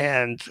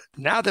 And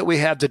now that we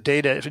have the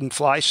data in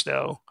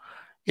Flystow,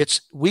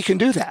 we can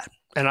do that.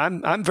 And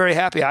I'm very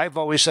happy. I've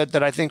always said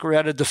that I think we're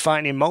at a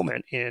defining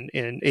moment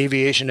in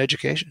aviation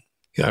education.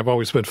 Yeah, I've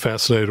always been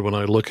fascinated when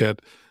I look at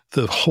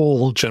the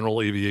whole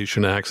general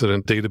aviation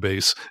accident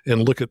database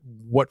and look at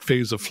what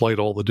phase of flight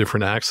all the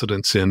different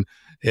accidents in.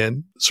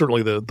 And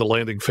certainly the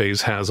landing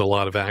phase has a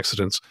lot of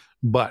accidents,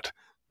 but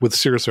with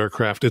Cirrus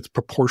aircraft, it's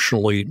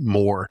proportionally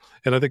more.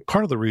 And I think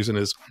part of the reason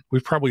is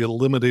we've probably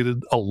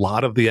eliminated a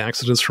lot of the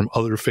accidents from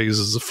other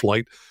phases of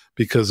flight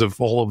because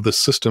of all of the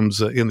systems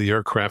in the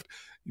aircraft.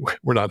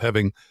 We're not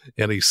having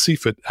any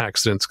CFIT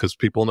accidents because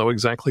people know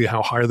exactly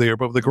how high they are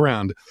above the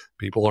ground.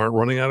 People aren't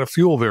running out of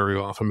fuel very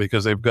often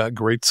because they've got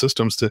great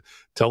systems to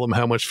tell them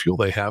how much fuel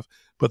they have.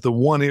 But the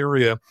one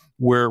area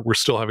where we're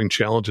still having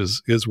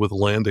challenges is with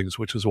landings,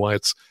 which is why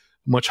it's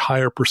a much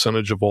higher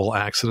percentage of all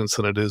accidents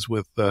than it is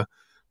with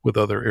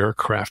other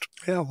aircraft.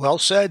 Yeah, well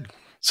said.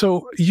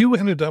 So you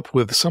ended up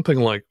with something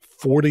like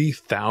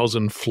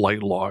 40,000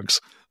 flight logs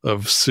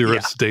of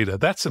Cirrus data.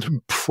 That's an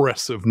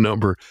impressive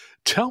number.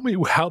 Tell me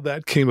how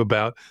that came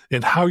about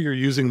and how you're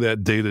using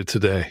that data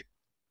today.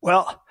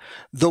 Well,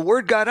 the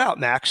word got out,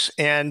 Max,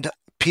 and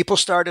people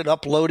started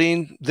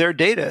uploading their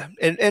data.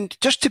 And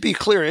just to be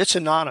clear, it's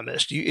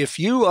anonymous. If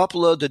you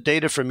upload the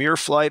data from your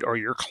flight or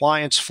your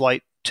client's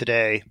flight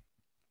today,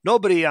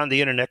 nobody on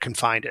the internet can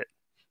find it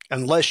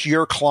unless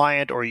your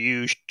client or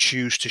you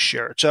choose to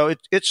share it. So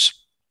it's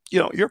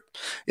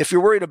if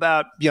you're worried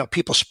about,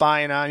 people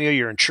spying on you,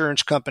 your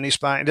insurance company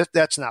spying,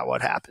 that's not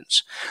what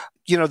happens.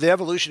 The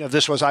evolution of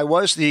this was I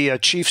was the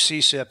chief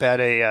CSIP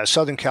at a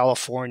Southern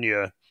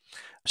California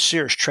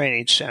Cirrus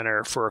Training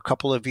Center for a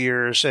couple of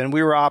years, and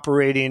we were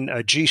operating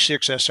a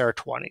G6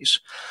 SR-20s.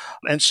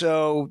 And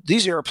so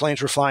these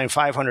airplanes were flying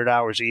 500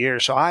 hours a year.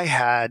 So I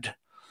had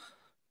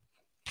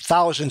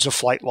thousands of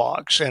flight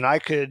logs, and I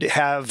could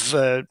have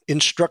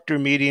instructor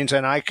meetings,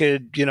 and I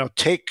could,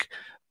 take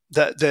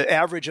the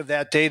average of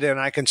that data, and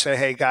I can say,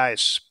 hey,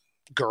 guys,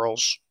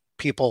 girls,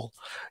 people,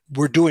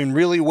 we're doing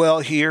really well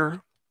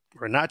here.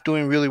 We're not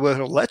doing really well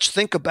here. Let's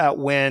think about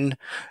when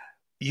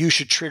you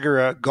should trigger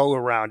a go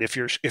around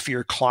if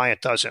your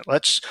client doesn't.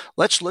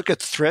 Let's look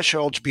at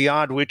thresholds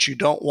beyond which you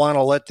don't want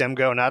to let them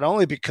go, not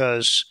only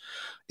because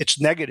it's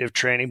negative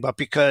training, but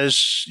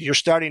because you're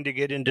starting to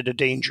get into the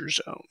danger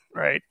zone,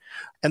 right?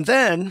 And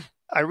then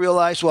I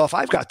realized, well, if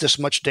I've got this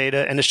much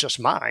data and it's just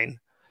mine,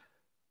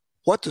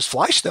 what does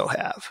Flystow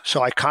have?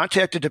 So I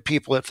contacted the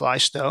people at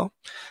Flystow,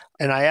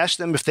 and I asked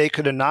them if they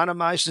could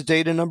anonymize the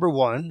data, number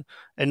one,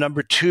 and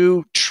number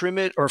two, trim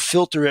it or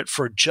filter it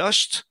for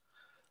just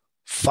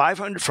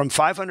from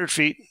 500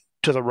 feet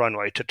to the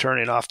runway, to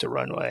turning off the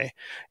runway.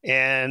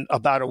 And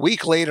about a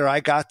week later,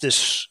 I got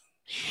this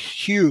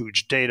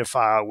huge data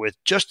file with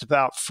just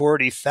about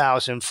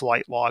 40,000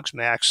 flight logs,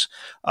 Max.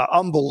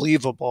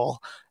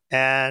 Unbelievable.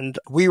 And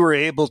we were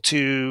able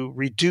to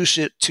reduce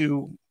it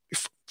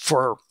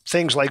for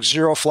things like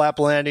 0 flap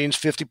landings,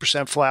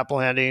 50% flap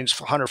landings,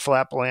 100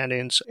 flap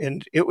landings.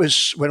 And it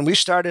was when we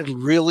started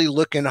really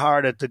looking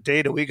hard at the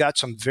data, we got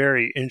some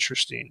very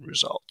interesting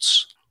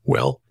results.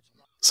 Well,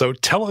 so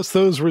tell us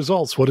those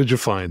results. What did you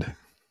find?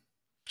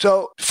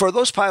 So for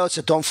those pilots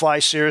that don't fly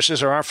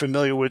Cirruses or aren't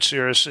familiar with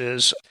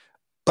Cirruses,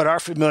 but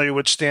are familiar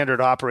with standard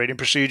operating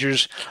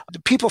procedures,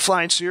 the people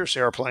flying Cirrus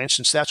airplanes,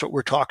 since that's what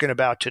we're talking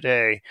about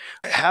today,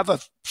 have a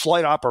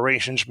flight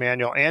operations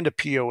manual and a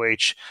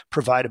POH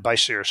provided by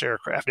Cirrus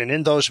Aircraft. And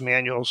in those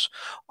manuals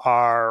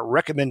are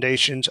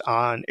recommendations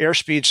on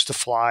airspeeds to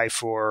fly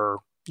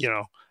for,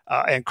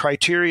 and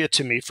criteria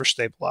to meet for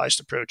stabilized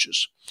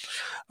approaches.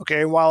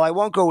 Okay, while I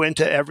won't go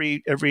into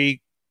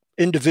every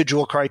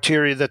individual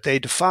criteria that they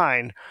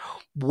define,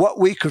 what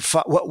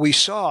we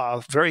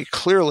saw very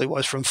clearly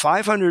was from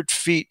 500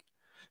 feet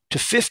to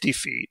 50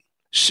 feet,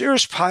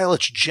 Cirrus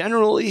pilots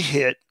generally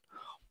hit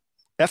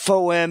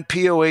FOM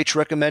POH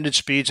recommended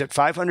speeds at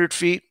 500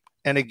 feet,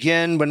 and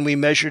again when we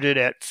measured it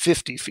at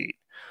 50 feet.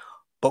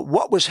 But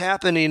what was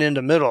happening in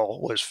the middle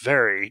was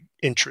very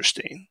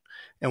interesting.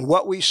 And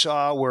what we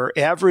saw were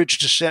average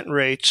descent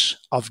rates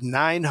of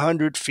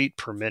 900 feet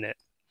per minute.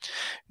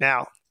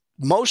 Now,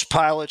 most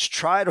pilots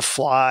try to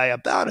fly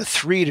about a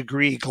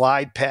 3-degree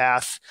glide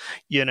path,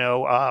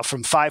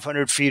 from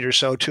 500 feet or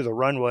so to the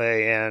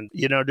runway. And,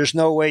 there's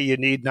no way you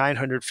need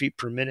 900 feet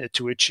per minute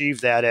to achieve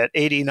that at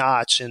 80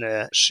 knots in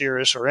a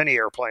Cirrus or any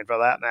airplane for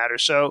that matter.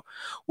 So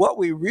what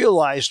we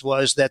realized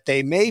was that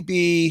they may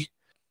be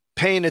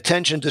paying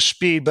attention to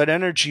speed, but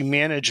energy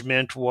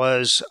management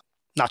was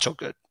not so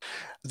good.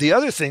 The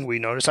other thing we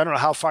noticed, I don't know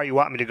how far you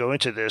want me to go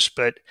into this,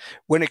 but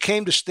when it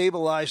came to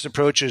stabilized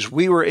approaches,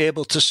 we were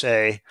able to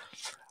say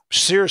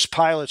Cirrus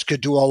pilots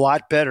could do a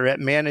lot better at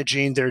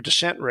managing their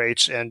descent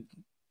rates, and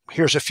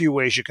here's a few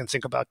ways you can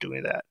think about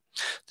doing that.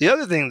 The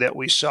other thing that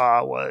we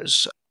saw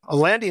was a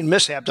landing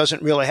mishap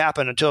doesn't really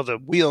happen until the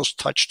wheels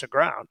touch the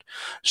ground.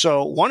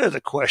 So one of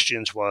the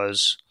questions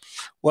was,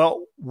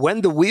 well,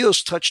 when the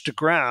wheels touched the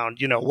ground,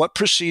 what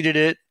preceded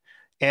it,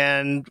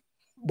 and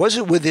was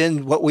it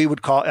within what we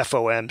would call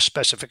FOM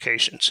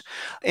specifications?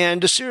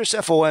 And the Cirrus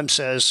FOM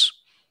says,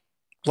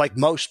 like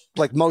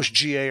most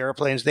GA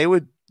airplanes, they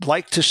would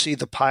like to see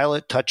the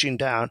pilot touching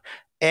down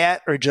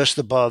at or just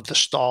above the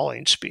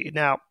stalling speed.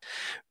 Now,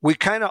 we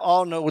kind of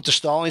all know what the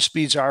stalling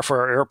speeds are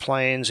for our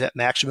airplanes at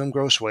maximum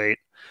gross weight.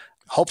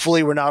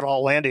 Hopefully, we're not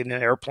all landing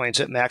in airplanes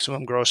at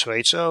maximum gross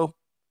weight. So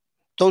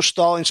those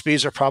stalling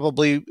speeds are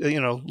probably,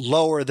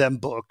 lower than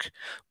book,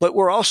 but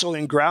we're also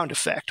in ground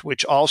effect,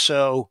 which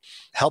also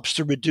helps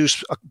to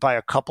reduce by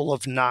a couple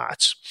of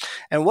knots.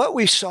 And what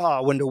we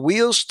saw when the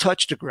wheels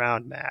touched the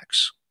ground,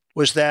 Max,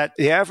 was that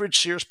the average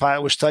Cirrus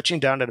pilot was touching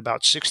down at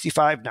about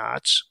 65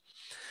 knots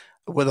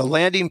with a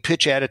landing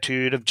pitch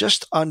attitude of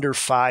just under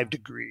 5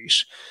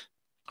 degrees.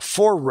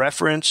 For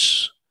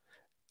reference,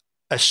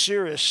 a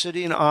Cirrus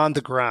sitting on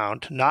the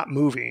ground, not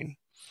moving,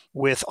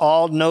 with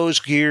all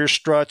nose gear,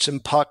 struts,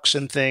 and pucks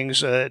and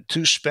things,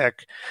 to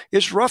spec,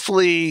 is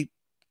roughly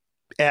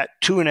at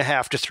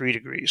 2.5 to 3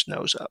 degrees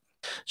nose up.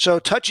 So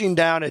touching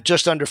down at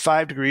just under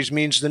 5 degrees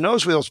means the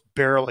nose wheel's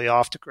barely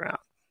off the ground.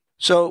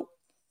 So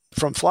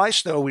from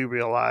Flystow, we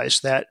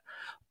realized that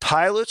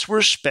pilots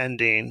were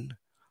spending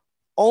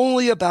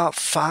only about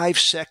 5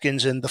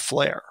 seconds in the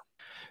flare.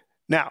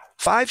 Now,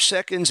 5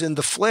 seconds in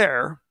the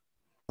flare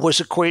was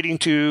equating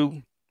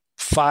to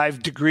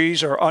 5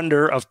 degrees or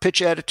under of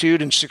pitch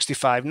attitude and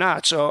 65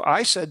 knots. So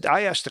I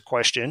asked the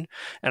question,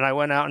 and I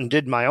went out and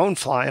did my own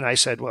fly, and I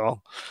said,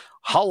 well,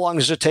 how long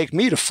does it take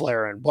me to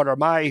flare, and what are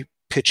my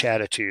pitch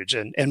attitudes?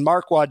 And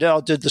Mark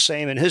Waddell did the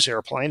same in his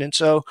airplane. And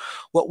so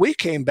what we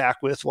came back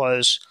with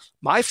was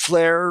my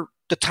flare,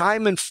 the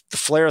time in the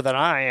flare that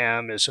I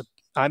am is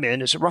I'm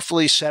in is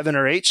roughly 7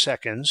 or 8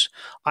 seconds.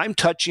 I'm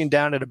touching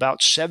down at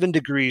about 7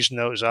 degrees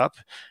nose up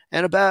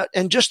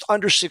and just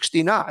under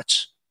 60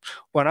 knots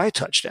when I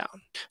touch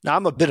down. Now,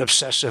 I'm a bit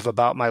obsessive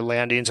about my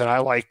landings, and I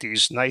like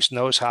these nice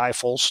nose high,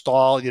 full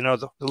stall.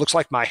 It looks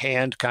like my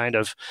hand kind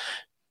of,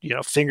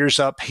 fingers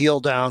up, heel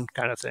down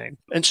kind of thing.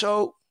 And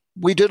so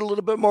we did a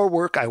little bit more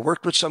work. I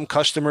worked with some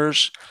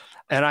customers,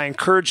 and I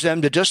encouraged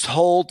them to just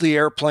hold the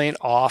airplane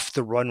off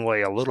the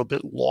runway a little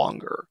bit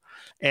longer.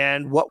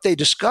 And what they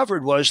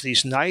discovered was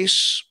these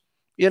nice,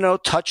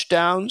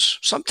 touchdowns.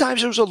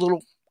 Sometimes it was a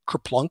little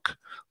kerplunk,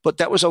 but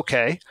that was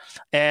okay.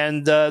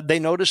 And they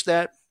noticed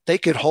that they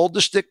could hold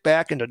the stick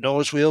back and the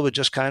nose wheel would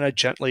just kind of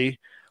gently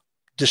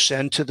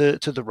descend to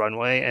the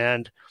runway.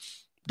 And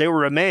they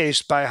were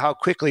amazed by how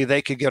quickly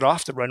they could get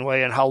off the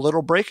runway and how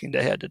little braking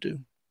they had to do.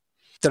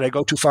 Did I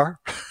go too far?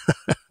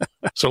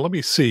 So let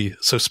me see.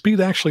 So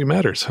speed actually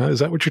matters, huh? Is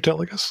that what you're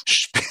telling us?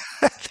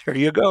 There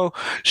you go.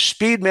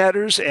 Speed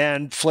matters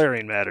and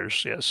flaring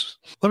matters, yes.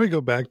 Let me go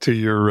back to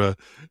your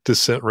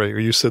descent rate.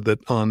 You said that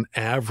on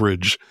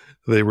average,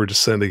 they were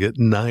descending at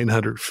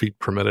 900 feet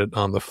per minute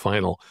on the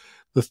final.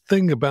 The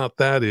thing about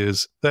that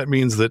is that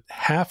means that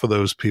half of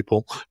those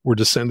people were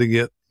descending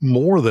at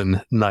more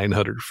than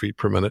 900 feet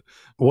per minute.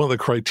 One of the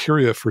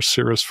criteria for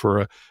Cirrus for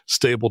a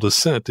stable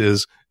descent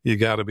is you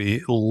got to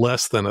be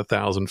less than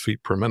 1,000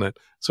 feet per minute.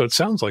 So it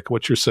sounds like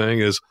what you're saying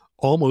is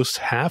almost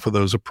half of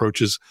those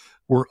approaches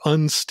were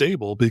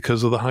unstable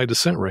because of the high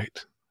descent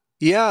rate.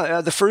 Yeah,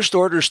 the first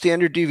order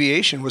standard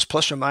deviation was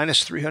plus or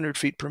minus 300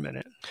 feet per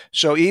minute.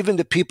 So even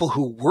the people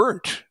who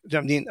weren't,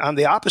 on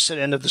the opposite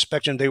end of the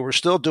spectrum, they were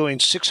still doing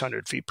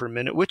 600 feet per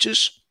minute, which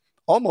is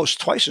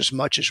almost twice as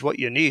much as what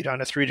you need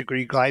on a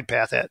 3-degree glide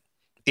path at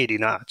 80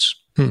 knots.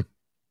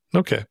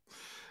 Okay.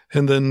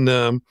 And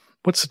then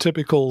what's the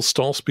typical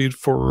stall speed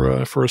for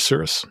a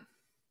Cirrus?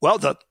 Well,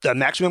 the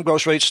maximum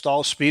gross rate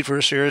stall speed for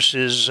a Cirrus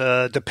is,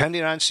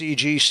 depending on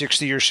CG,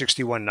 60 or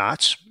 61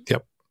 knots.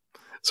 Yep.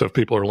 So if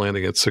people are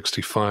landing at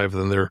 65,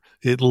 then they're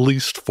at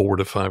least 4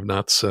 to 5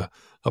 knots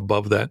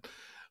above that.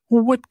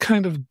 What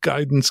kind of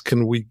guidance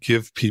can we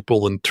give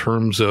people in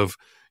terms of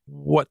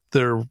what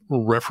their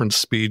reference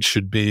speed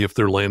should be if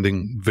they're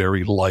landing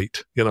very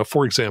light?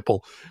 For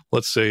example,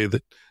 let's say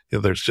that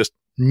there's just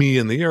me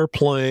in the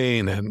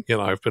airplane and,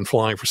 I've been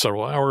flying for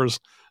several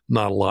hours,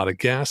 not a lot of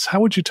gas. How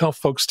would you tell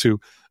folks to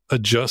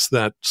adjust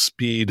that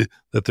speed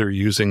that they're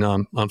using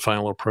on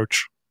final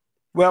approach?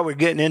 Well, we're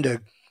getting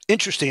into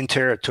interesting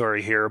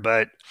territory here,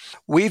 but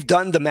we've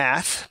done the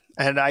math,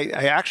 and I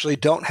actually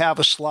don't have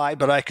a slide,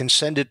 but I can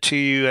send it to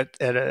you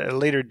at a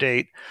later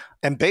date.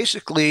 And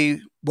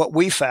basically what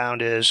we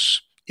found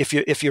is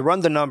if you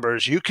run the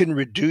numbers, you can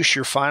reduce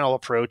your final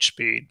approach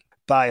speed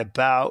by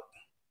about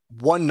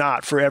 1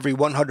 knot for every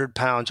 100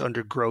 pounds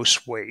under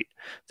gross weight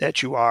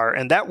that you are.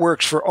 And that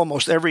works for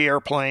almost every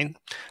airplane.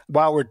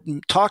 While we're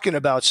talking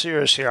about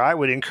Cirrus here, I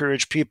would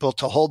encourage people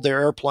to hold their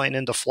airplane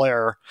into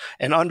flare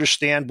and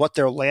understand what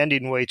their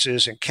landing weights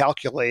is and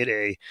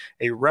calculate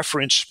a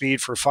reference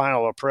speed for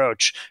final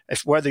approach.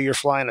 Whether you're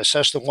flying a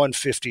Cessna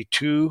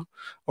 152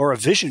 or a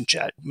Vision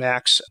Jet,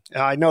 Max.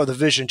 I know the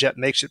Vision Jet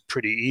makes it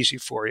pretty easy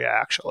for you,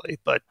 actually.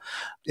 But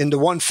in the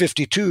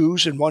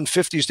 152s and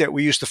 150s that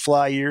we used to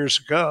fly years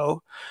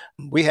ago,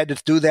 we had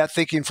to do that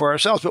thinking for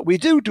ourselves. But we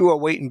do a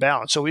weight and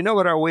balance. So we know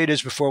what our weight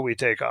is before we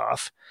take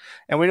off.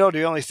 And we know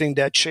the only thing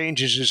that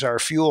changes is our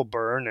fuel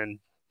burn. And,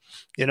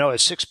 at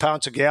 6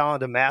 pounds a gallon,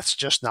 the math's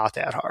just not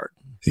that hard.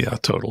 Yeah,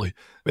 totally.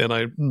 And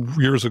I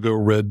years ago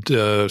read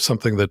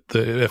something that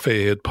the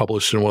FAA had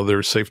published in one of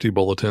their safety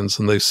bulletins,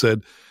 and they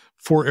said,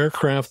 for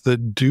aircraft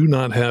that do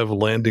not have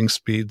landing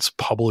speeds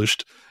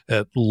published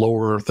at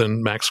lower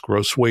than max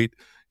gross weight,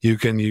 you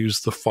can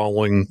use the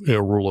following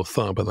rule of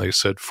thumb. And they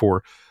said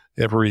for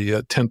every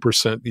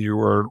 10% you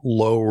are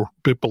a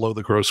bit below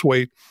the gross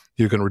weight,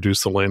 you can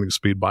reduce the landing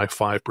speed by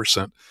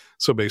 5%.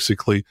 So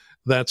basically,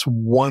 that's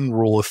one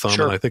rule of thumb.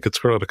 Sure. And I think it's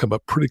going to come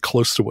up pretty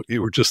close to what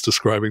you were just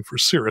describing for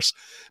Cirrus.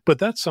 But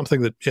that's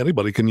something that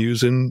anybody can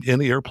use in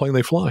any airplane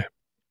they fly.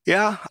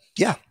 Yeah.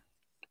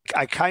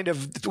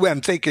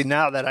 I'm thinking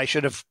now that I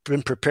should have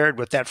been prepared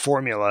with that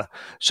formula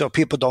so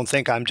people don't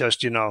think I'm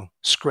just,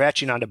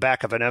 scratching on the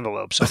back of an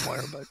envelope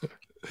somewhere.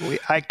 But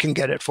I can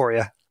get it for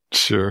you.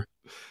 Sure.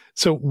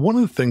 So one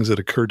of the things that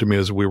occurred to me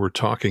as we were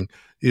talking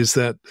is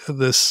that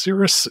the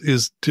Cirrus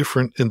is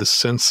different in the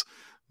sense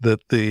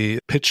that the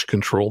pitch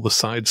control, the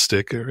side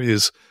stick,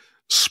 is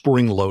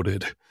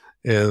spring-loaded.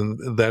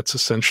 And that's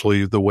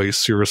essentially the way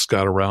Cirrus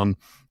got around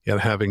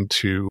having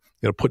to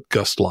put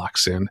gust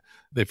locks in.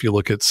 If you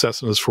look at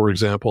Cessnas, for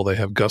example, they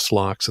have gust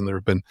locks, and there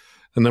have been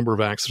a number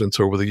of accidents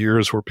over the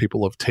years where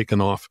people have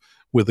taken off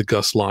with the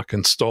gust lock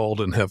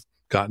installed and have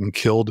gotten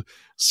killed.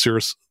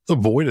 Cirrus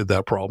avoided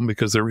that problem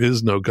because there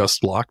is no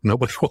gust lock.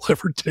 Nobody will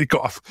ever take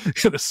off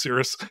in a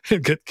Cirrus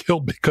and get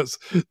killed because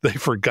they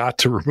forgot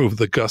to remove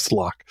the gust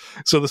lock.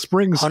 So the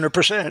springs,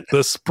 100%.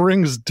 The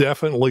springs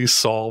definitely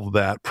solve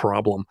that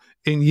problem.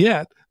 And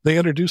yet they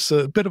introduce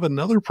a bit of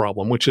another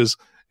problem, which is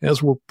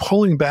as we're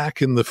pulling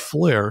back in the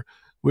flare,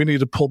 we need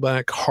to pull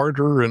back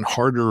harder and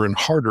harder and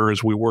harder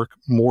as we work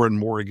more and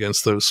more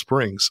against those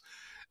springs.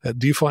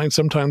 Do you find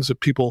sometimes that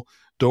people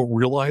don't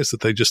realize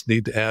that they just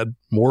need to add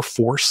more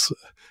force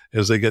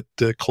as they get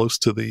close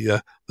to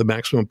the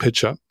maximum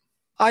pitch up?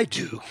 I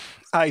do.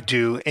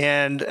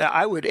 And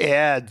I would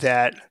add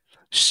that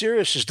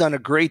Cirrus has done a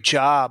great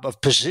job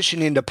of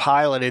positioning the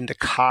pilot in the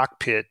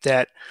cockpit,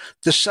 that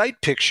the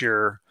sight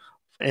picture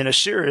in a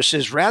Cirrus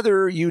is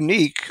rather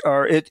unique,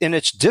 and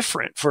it's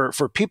different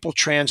for people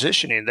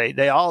transitioning.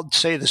 They all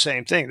say the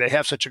same thing. They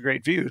have such a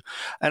great view.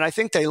 And I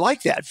think they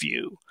like that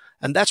view.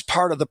 And that's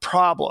part of the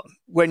problem.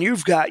 When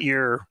you've got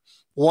your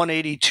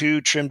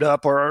 182 trimmed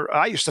up, or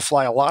I used to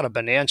fly a lot of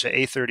Bonanza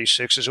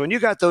A36s. When you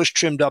got those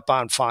trimmed up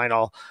on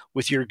final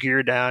with your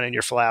gear down and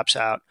your flaps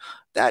out,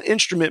 that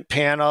instrument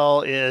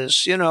panel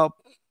is,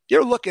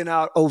 you're looking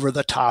out over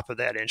the top of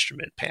that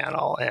instrument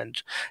panel.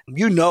 And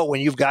when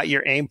you've got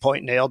your aim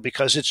point nailed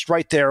because it's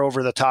right there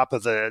over the top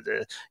of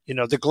the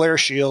glare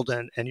shield.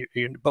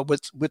 But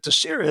with the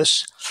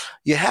Cirrus,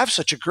 you have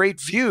such a great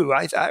view.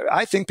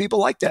 I think people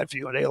like that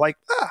view, and they're like,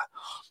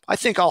 I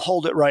think I'll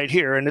hold it right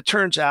here. And it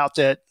turns out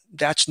that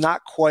that's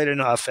not quite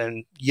enough.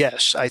 And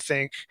yes, I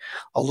think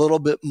a little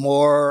bit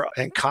more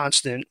and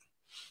constant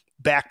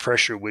back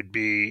pressure would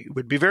be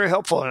very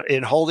helpful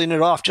in holding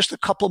it off just a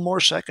couple more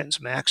seconds,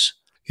 Max.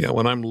 Yeah,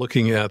 when I'm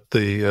looking at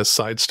the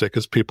side stick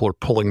as people are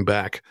pulling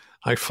back,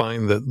 I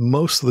find that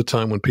most of the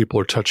time when people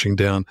are touching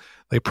down,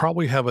 they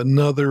probably have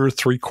another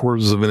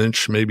 3/4 of an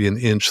inch, maybe an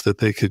inch that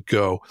they could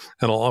go.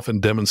 And I'll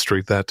often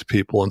demonstrate that to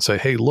people and say,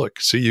 hey,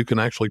 look, see, you can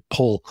actually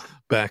pull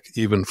back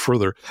even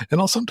further. And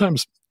I'll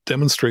sometimes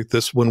demonstrate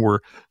this when we're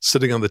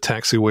sitting on the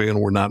taxiway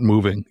and we're not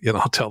moving.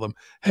 I'll tell them,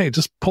 hey,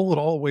 just pull it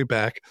all the way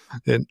back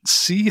and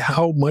see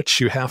how much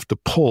you have to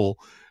pull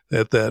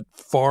at that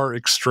far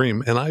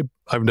extreme. And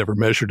I've never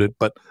measured it,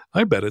 but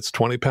I bet it's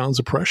 20 pounds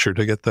of pressure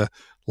to get the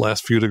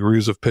last few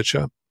degrees of pitch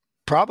up.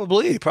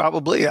 Probably.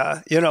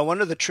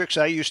 One of the tricks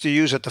I used to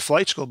use at the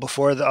flight school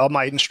before all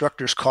my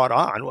instructors caught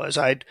on was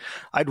I'd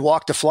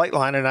walk the flight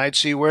line and I'd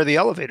see where the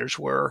elevators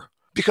were,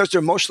 because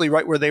they're mostly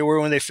right where they were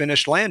when they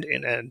finished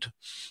landing. And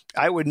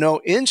I would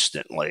know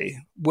instantly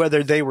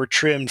whether they were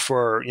trimmed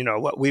for,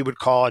 what we would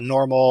call a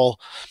normal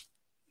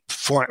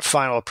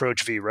final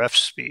approach VREF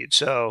speed.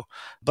 So,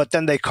 but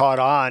then they caught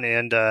on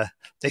and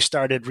they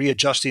started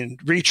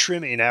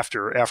retrimming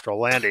after a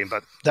landing.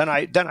 But then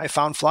I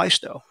found fly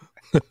stow.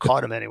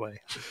 Caught him anyway.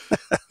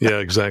 Yeah,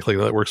 exactly.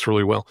 That works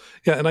really well.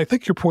 Yeah, and I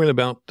think your point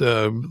about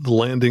the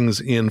landings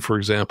in, for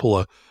example,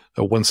 a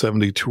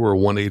 172 or a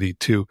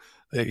 182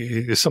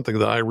 is something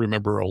that I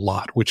remember a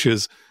lot, which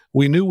is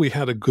we knew we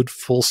had a good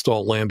full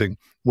stall landing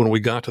when we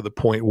got to the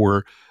point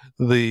where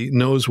the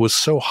nose was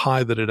so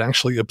high that it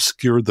actually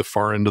obscured the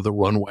far end of the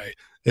runway.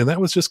 And that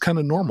was just kind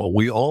of normal.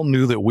 We all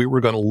knew that we were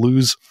going to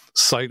lose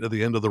sight of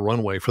the end of the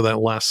runway for that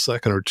last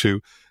second or two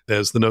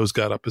as the nose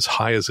got up as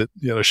high as it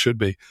should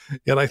be.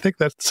 And I think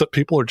that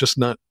people are just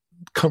not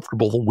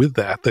comfortable with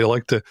that. They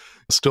like to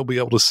still be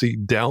able to see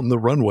down the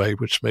runway,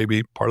 which may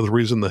be part of the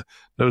reason the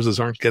noses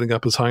aren't getting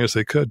up as high as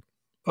they could.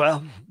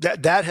 Well,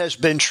 that has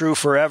been true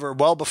forever,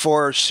 well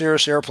before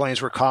Cirrus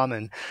airplanes were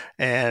common,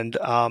 and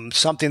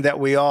something that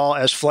we all,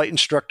 as flight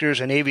instructors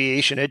and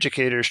aviation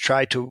educators,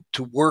 try to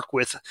work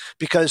with.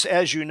 Because,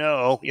 as you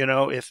know,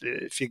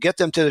 if you get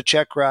them to the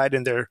check ride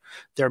and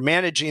they're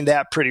managing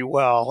that pretty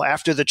well,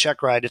 after the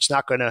check ride, it's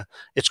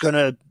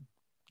gonna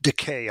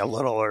decay a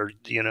little, or.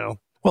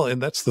 Well, and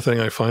that's the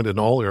thing I find in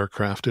all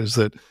aircraft is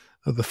that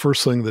the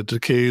first thing that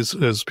decays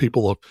as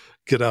people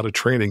get out of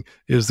training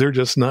is they're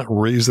just not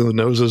raising the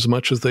nose as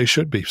much as they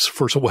should be.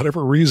 For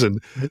whatever reason,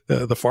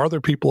 the farther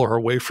people are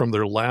away from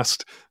their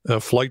last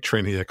flight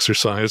training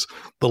exercise,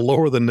 the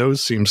lower the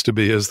nose seems to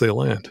be as they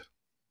land.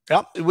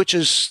 Yep, which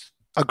is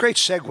a great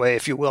segue,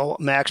 if you will,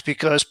 Max,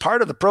 because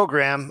part of the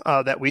program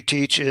that we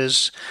teach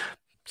is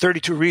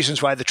 32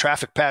 reasons why the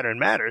traffic pattern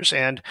matters.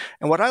 And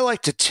what I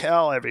like to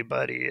tell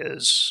everybody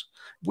is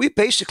we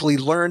basically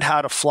learned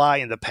how to fly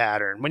in the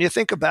pattern. When you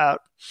think about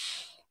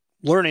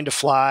learning to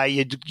fly,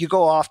 you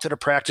go off to the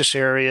practice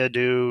area,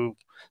 do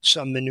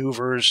some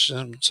maneuvers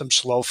and some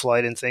slow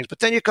flight and things, but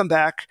then you come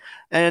back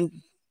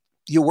and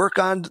you work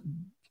on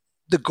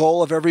the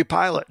goal of every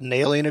pilot,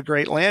 nailing a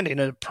great landing.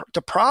 And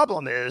the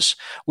problem is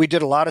we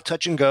did a lot of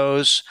touch and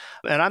goes,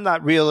 and I'm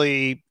not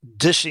really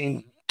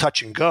dissing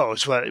touch and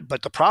goes,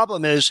 but the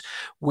problem is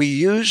we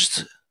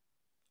used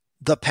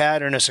the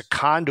pattern as a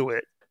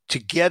conduit to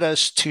get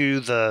us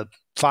to the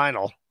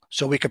final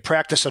so we could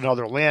practice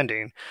another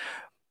landing,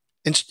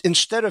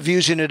 instead of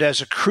using it as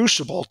a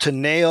crucible to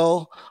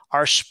nail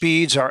our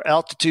speeds, our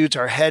altitudes,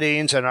 our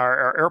headings, and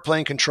our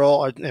airplane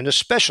control, and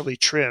especially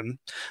trim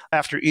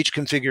after each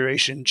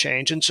configuration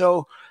change. And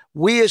so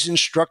we as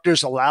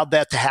instructors allowed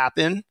that to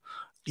happen.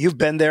 You've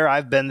been there,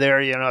 I've been there,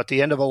 at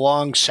the end of a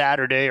long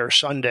Saturday or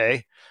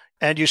Sunday,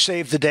 and you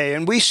save the day.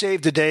 And we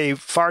saved the day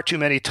far too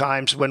many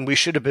times when we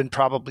should have been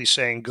probably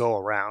saying go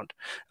around.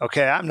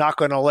 Okay, I'm not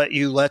going to let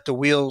you let the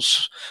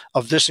wheels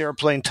of this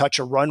airplane touch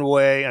a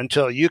runway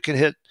until you can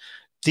hit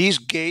these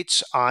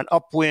gates on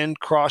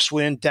upwind,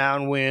 crosswind,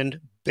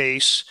 downwind,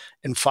 base,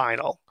 and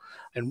final.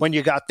 And when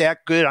you got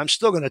that good, I'm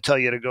still going to tell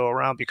you to go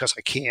around because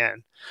I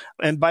can.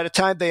 And by the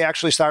time they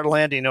actually start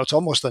landing, it's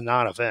almost a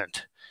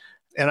non-event.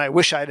 And I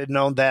wish I'd have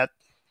known that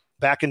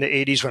back in the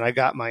 80s when I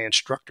got my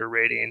instructor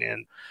rating.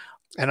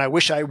 And I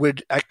wish I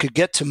could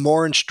get to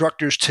more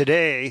instructors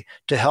today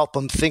to help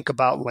them think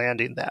about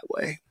landing that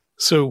way.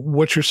 So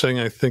what you're saying,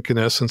 I think, in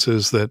essence,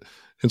 is that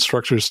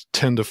instructors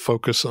tend to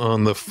focus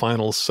on the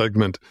final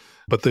segment,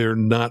 but they're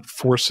not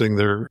forcing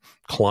their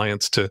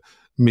clients to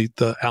meet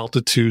the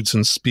altitudes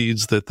and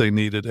speeds that they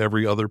need at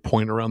every other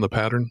point around the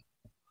pattern?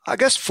 I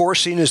guess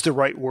forcing is the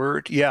right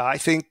word. Yeah, I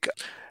think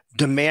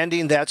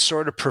demanding that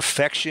sort of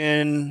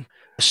perfection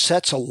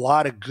sets a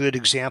lot of good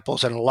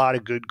examples and a lot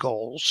of good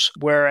goals,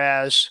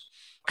 whereas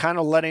kind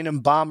of letting them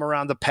bomb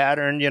around the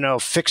pattern,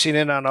 fixing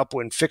it on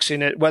upwind,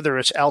 fixing it, whether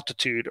it's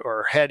altitude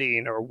or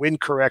heading or wind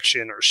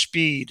correction or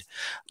speed,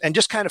 and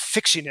just kind of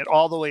fixing it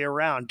all the way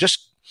around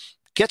just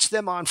gets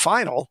them on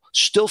final,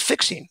 still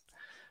fixing,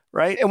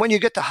 right? And when you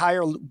get to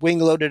higher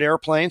wing-loaded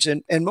airplanes,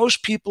 and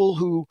most people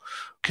who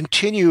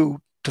continue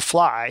to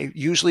fly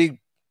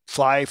usually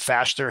fly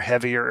faster,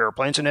 heavier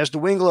airplanes. And as the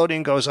wing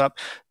loading goes up,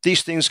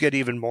 these things get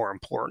even more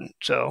important.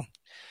 So,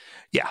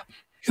 yeah.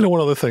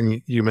 One other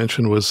thing you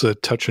mentioned was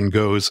touch and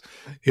goes.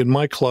 In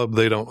my club,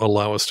 they don't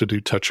allow us to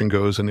do touch and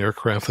goes in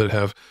aircraft that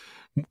have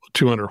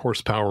 200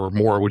 horsepower or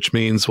more, which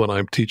means when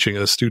I'm teaching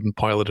a student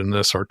pilot in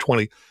an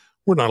SR-20,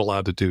 we're not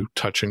allowed to do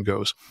touch and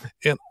goes.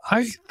 And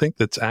I think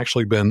that's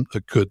actually been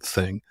a good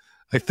thing.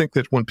 I think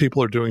that when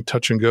people are doing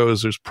touch and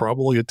goes, there's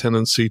probably a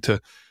tendency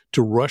to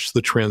rush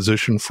the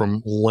transition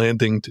from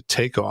landing to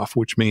takeoff,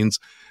 which means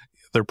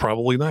they're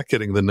probably not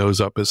getting the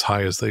nose up as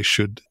high as they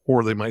should,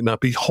 or they might not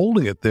be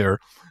holding it there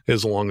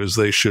as long as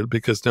they should,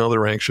 because now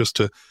they're anxious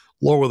to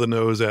lower the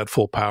nose, add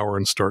full power,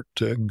 and start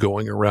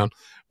going around.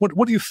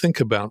 What do you think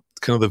about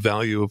kind of the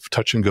value of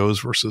touch and goes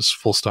versus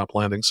full stop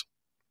landings?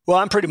 Well,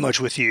 I'm pretty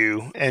much with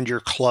you and your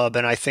club,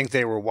 and I think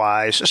they were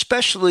wise,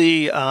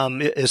 especially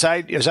as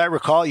I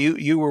recall,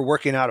 you were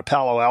working out of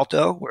Palo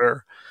Alto,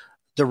 where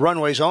the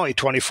runway is only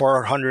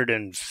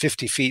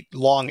 2,450 feet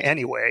long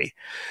anyway.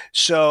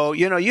 So,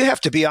 you have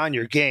to be on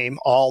your game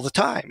all the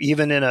time,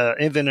 even in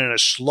a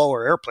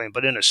slower airplane,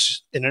 but in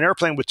an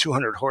airplane with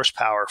 200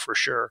 horsepower for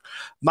sure.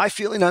 My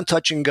feeling on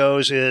touch and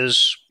goes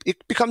is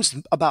it becomes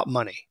about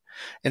money,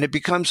 and it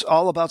becomes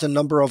all about the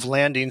number of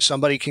landings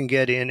somebody can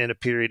get in a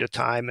period of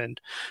time. And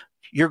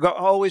you're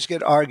always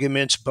get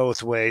arguments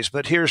both ways.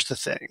 But here's the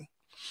thing.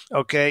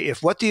 Okay.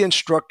 If what the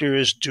instructor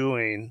is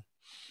doing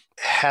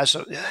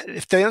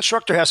if the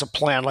instructor has a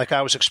plan, like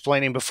I was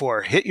explaining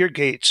before, hit your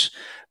gates,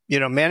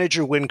 manage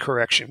your wind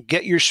correction,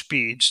 get your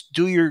speeds,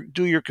 do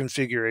your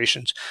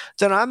configurations,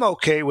 then I'm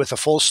okay with a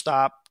full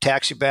stop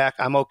taxi back.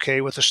 I'm okay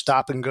with a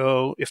stop and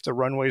go if the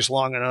runway's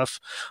long enough.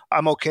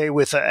 I'm okay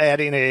with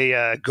adding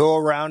a go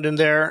around in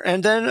there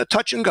and then a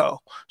touch and go.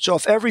 So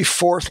if every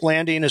fourth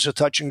landing is a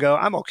touch and go,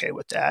 I'm okay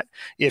with that.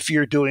 If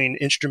you're doing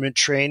instrument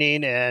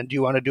training and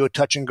you want to do a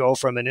touch and go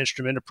from an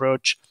instrument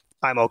approach,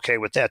 I'm okay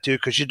with that too,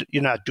 because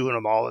you're not doing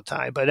them all the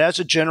time. But as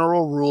a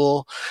general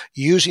rule,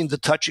 using the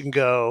touch and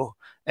go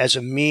as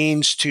a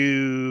means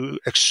to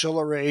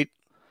accelerate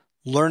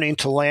learning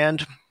to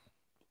land,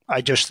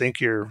 I just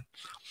think you're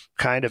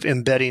kind of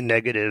embedding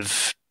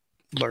negative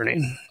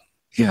learning.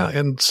 Yeah.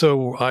 And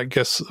so I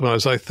guess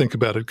as I think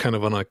about it kind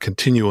of on a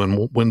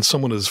continuum, when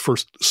someone is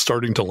first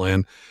starting to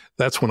land,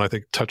 that's when I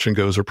think touch and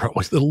goes are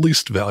probably the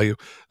least value,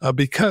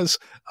 because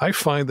I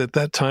find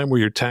that time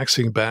where you're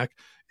taxiing back,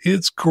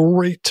 it's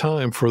great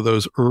time for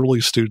those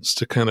early students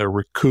to kind of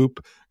recoup,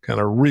 kind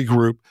of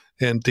regroup,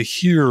 and to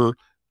hear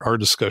our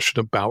discussion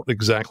about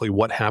exactly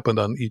what happened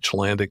on each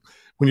landing.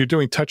 When you're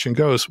doing touch and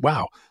goes,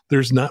 wow,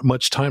 there's not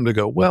much time to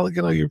go, well,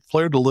 you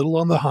flared a little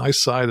on the high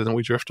side and then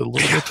we drifted a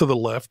little bit to the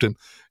left. And,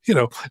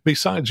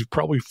 besides, you've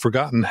probably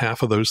forgotten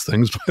half of those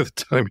things by the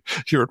time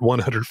you're at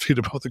 100 feet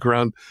above the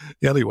ground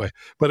anyway.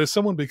 But as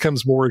someone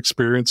becomes more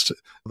experienced,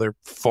 they're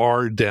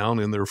far down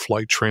in their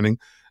flight training,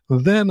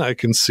 then I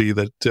can see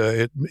that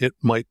it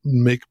might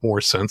make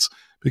more sense,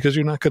 because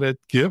you're not going to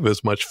give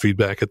as much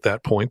feedback at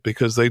that point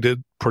because they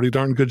did pretty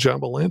darn good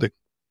job of landing.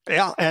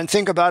 Yeah, and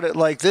think about it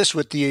like this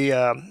with the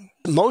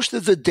most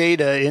of the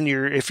data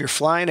if you're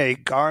flying a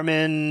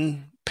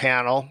Garmin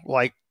panel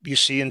like you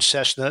see in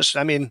Cessnas.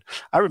 I mean,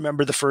 I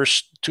remember the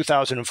first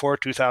 2004,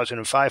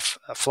 2005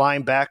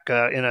 flying back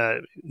in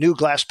a new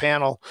glass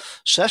panel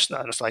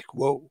Cessna, and it's like,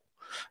 whoa.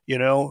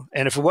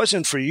 And if it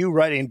wasn't for you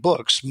writing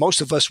books, most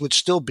of us would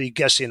still be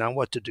guessing on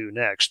what to do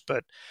next.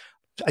 But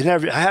I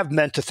have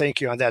meant to thank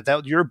you on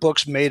that. Your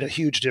books made a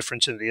huge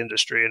difference in the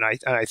industry, and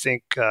I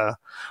think I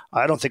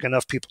don't think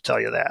enough people tell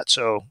you that.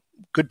 So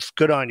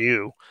good on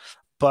you.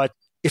 But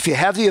if you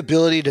have the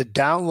ability to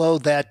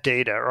download that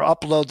data or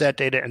upload that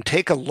data and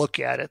take a look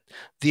at it,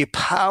 the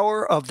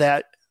power of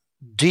that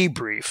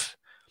debrief.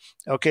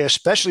 Okay,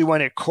 especially when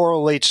it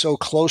correlates so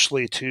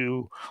closely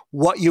to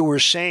what you were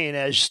saying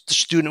as the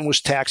student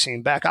was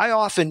taxiing back. I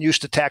often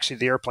used to taxi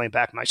the airplane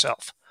back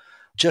myself.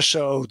 just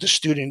so the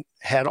student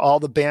had all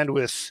the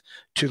bandwidth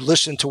to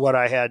listen to what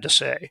I had to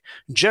say.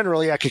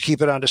 Generally, I could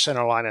keep it on the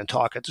center line and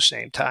talk at the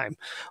same time.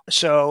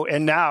 So,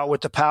 and now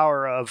with the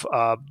power of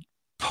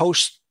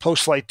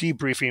post-flight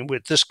debriefing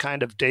with this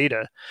kind of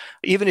data,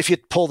 even if you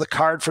pull the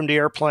card from the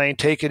airplane,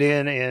 take it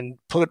in and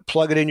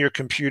plug it in your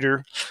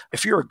computer,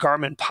 if you're a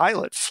Garmin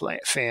Pilot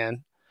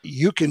fan,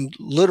 you can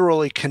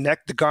literally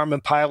connect the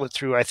Garmin Pilot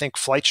through, I think,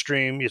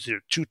 FlightStream,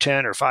 either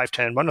 210 or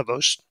 510, one of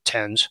those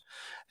 10s,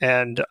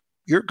 and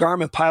your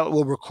Garmin Pilot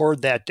will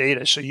record that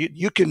data. So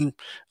you can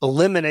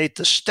eliminate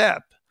the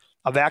step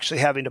of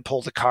actually having to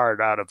pull the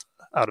card out of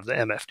the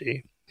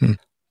MFD.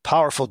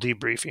 Powerful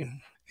debriefing.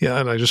 Yeah,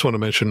 and I just want to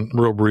mention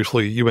real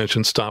briefly, you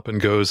mentioned stop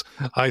and goes.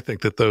 I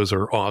think that those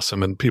are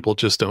awesome, and people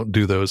just don't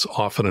do those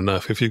often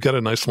enough. If you've got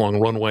a nice long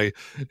runway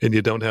and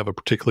you don't have a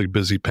particularly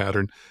busy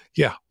pattern,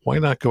 yeah, why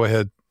not go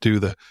ahead, do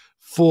the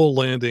full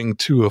landing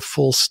to a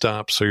full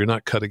stop so you're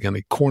not cutting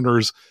any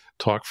corners,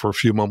 talk for a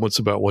few moments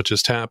about what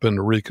just happened,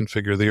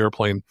 reconfigure the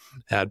airplane,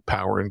 add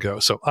power, and go.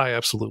 So I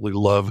absolutely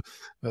love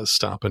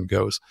stop and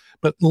goes.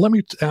 But let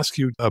me ask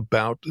you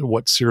about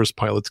what Cirrus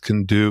pilots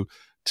can do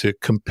to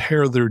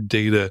compare their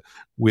data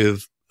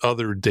with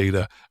other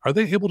data. Are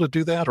they able to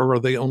do that, or are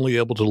they only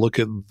able to look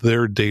at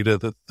their data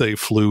that they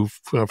flew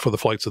for the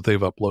flights that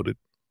they've uploaded?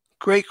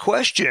 Great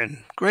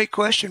question. Great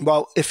question.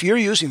 Well, if you're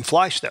using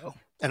FlyStow,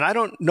 and I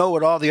don't know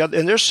what all the other,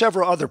 and there's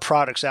several other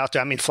products out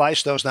there. I mean,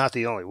 FlyStow's not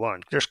the only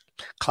one. There's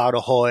Cloud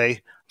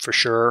Ahoy for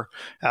sure.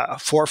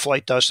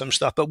 4Flight does some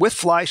stuff. But with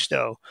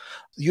FlyStow,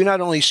 you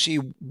not only see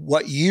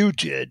what you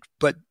did,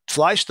 but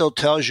FlyStow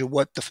tells you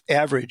what the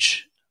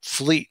average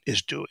fleet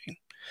is doing.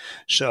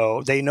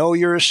 So they know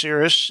you're a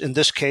Cirrus in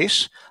this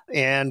case,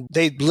 and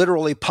they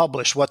literally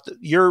publish what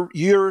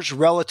yours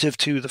relative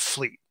to the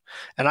fleet.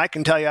 And I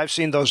can tell you, I've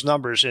seen those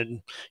numbers,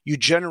 and you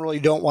generally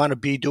don't want to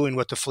be doing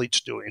what the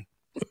fleet's doing.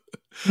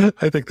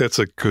 I think that's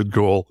a good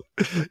goal.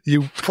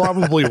 You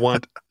probably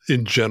want,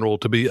 in general,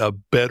 to be a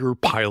better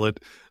pilot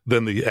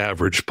than the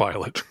average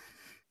pilot.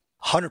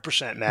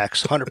 100%,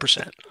 Max,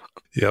 100%.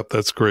 Yep,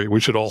 that's great.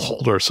 We should all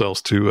hold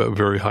ourselves to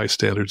very high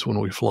standards when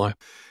we fly.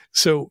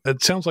 So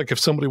it sounds like if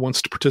somebody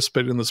wants to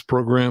participate in this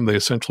program, they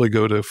essentially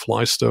go to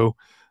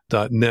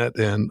flystow.net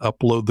and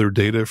upload their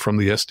data from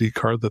the SD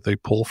card that they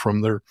pull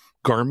from their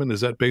Garmin.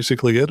 Is that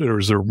basically it, or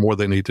is there more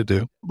they need to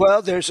do?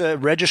 Well, there's a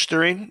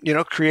registering,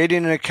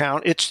 creating an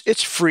account.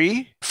 It's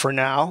free for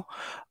now.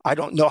 I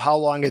don't know how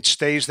long it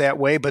stays that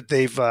way, but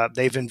they've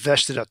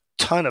invested a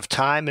ton of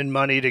time and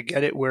money to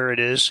get it where it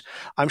is.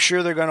 I'm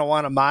sure they're going to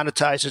want to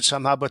monetize it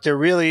somehow, but they're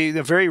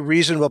very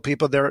reasonable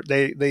people.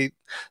 The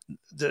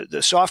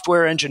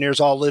software engineers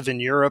all live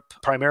in Europe,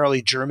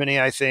 primarily Germany,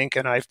 I think,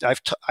 and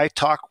I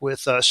talk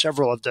with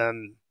several of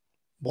them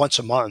once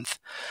a month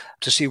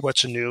to see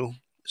what's new.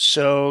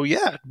 So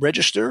yeah,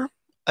 register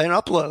and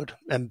upload,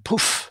 and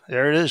poof,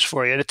 there it is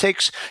for you. And it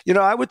takes,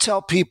 I would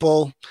tell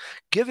people,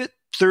 give it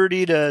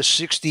 30 to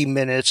 60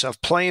 minutes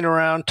of playing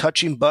around,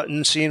 touching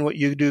buttons, seeing what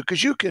you do.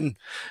 Because you can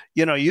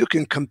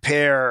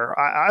compare.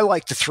 I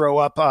like to throw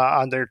up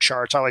on their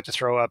charts. I like to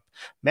throw up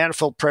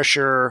manifold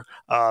pressure,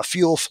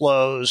 fuel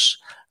flows,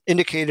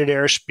 indicated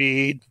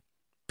airspeed,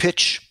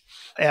 pitch,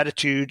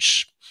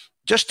 attitudes,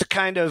 just to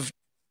kind of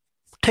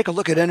take a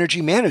look at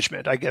energy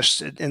management, I guess.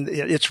 And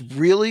it's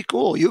really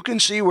cool. You can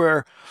see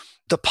where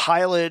the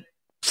pilot,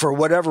 for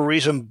whatever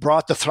reason,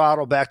 brought the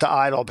throttle back to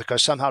idle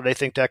because somehow they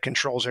think that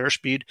controls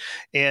airspeed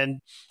and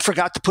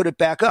forgot to put it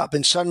back up.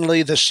 And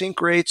suddenly the sync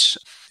rates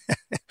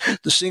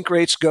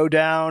go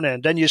down,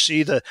 and then you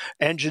see the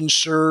engine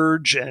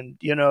surge, and,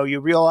 you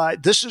realize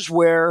this is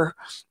where,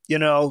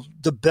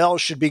 the bell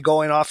should be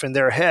going off in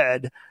their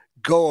head,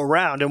 go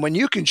around. And when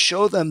you can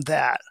show them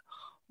that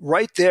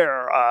right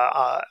there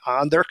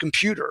on their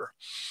computer,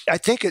 I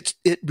think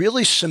it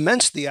really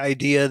cements the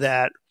idea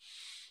that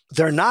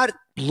they're not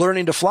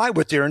learning to fly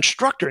with their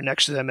instructor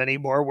next to them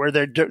anymore, where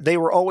they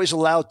were always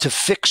allowed to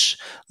fix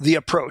the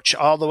approach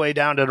all the way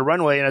down to the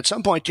runway. And at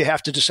some point, you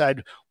have to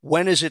decide,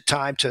 when is it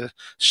time to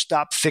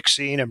stop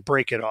fixing and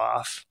break it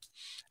off?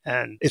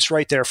 And it's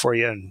right there for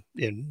you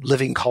in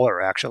living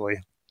color,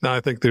 actually. Now, I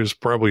think there's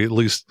probably at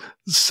least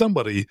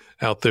somebody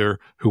out there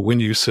who, when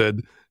you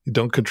said you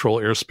don't control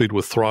airspeed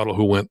with throttle,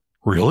 who went,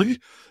 really?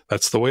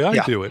 That's the way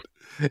I do it.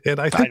 And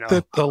I think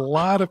that a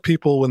lot of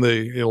people, when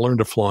they learn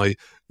to fly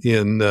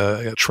in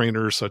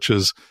trainers such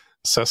as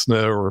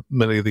Cessna or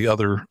many of the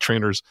other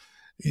trainers,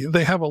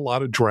 they have a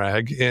lot of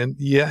drag. And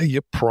yeah, you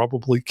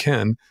probably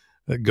can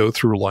go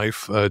through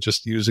life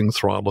just using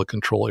throttle to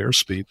control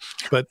airspeed.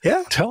 But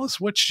tell us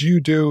what you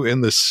do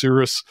in the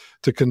Cirrus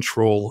to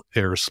control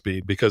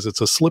airspeed, because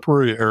it's a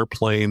slippery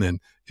airplane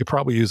and you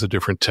probably use a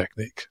different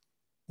technique.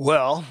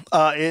 Well,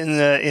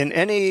 in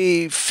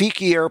any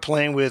Fiki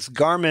airplane with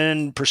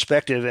Garmin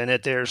perspective in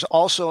it, there's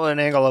also an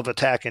angle of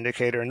attack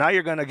indicator. Now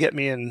you're going to get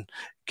me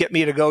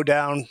to go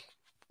down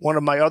one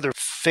of my other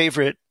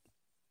favorite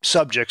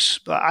subjects.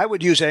 I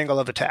would use angle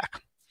of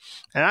attack.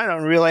 And I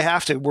don't really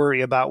have to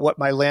worry about what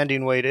my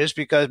landing weight is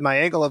because my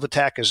angle of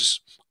attack is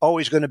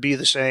always going to be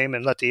the same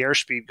and let the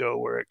airspeed go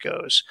where it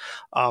goes.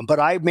 But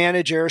I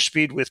manage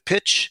airspeed with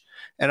pitch,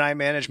 and I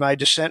manage my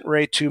descent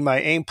rate to my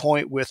aim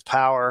point with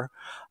power.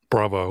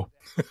 Bravo.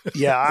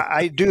 Yeah,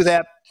 I do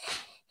that.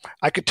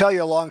 I could tell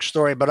you a long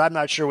story, but I'm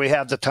not sure we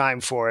have the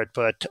time for it.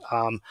 But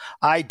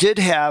I did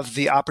have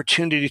the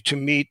opportunity to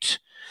meet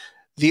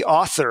the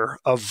author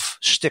of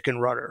Stick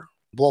and Rudder,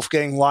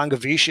 Wolfgang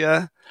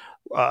Langewiesche.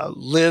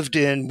 Lived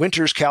in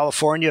Winters,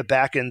 California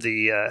back in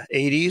the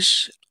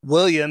 80s.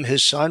 William,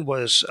 his son,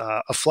 was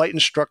a flight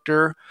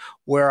instructor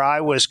where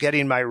I was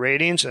getting my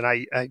ratings, and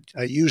I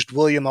used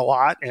William a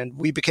lot, and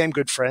we became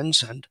good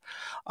friends. And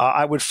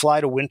I would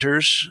fly to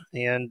Winters,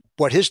 and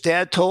what his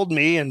dad told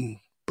me in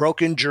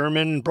broken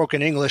German,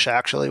 broken English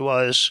actually,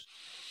 was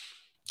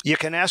you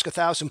can ask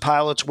 1,000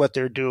 pilots what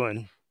they're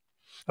doing,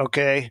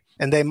 okay?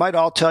 And they might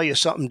all tell you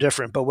something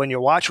different, but when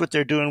you watch what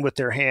they're doing with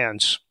their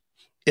hands,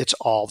 it's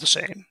all the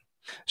same.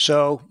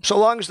 So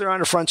long as they're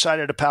on the front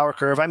side of the power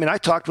curve. I mean, I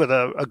talked with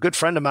a good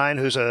friend of mine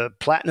who's a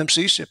platinum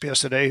CSIP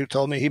yesterday who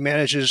told me he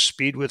manages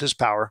speed with his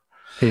power.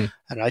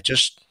 And I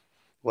just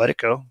let it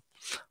go.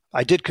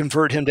 I did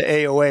convert him to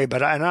AOA,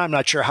 but I'm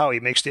not sure how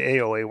he makes the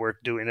AOA work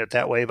doing it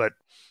that way, but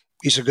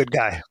he's a good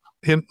guy.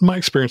 And my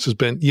experience has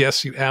been,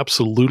 yes, you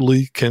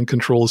absolutely can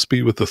control the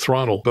speed with the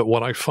throttle. But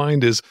what I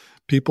find is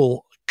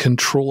people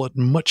control it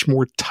much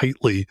more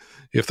tightly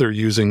if they're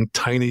using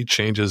tiny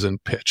changes in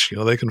pitch. You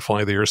know, they can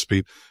fly the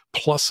airspeed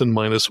plus and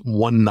minus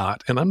 1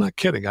 knot. And I'm not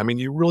kidding. I mean,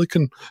 you really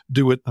can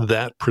do it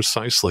that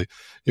precisely.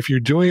 If you're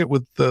doing it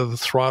with the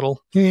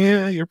throttle,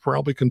 yeah, you're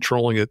probably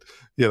controlling it,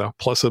 you know,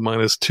 plus and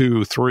minus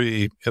 2,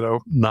 3, you know,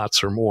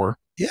 knots or more.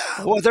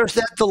 Yeah, well, there's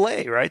that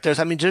delay, right?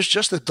 There's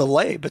just a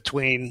delay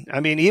between,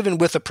 even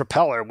with a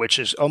propeller, which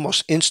is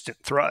almost instant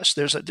thrust,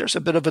 there's a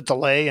bit of a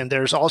delay. And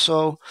there's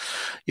also,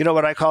 you know,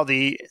 what I call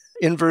the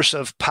inverse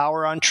of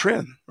power on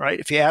trim, right?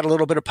 If you add a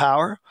little bit of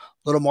power, a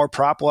little more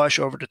prop wash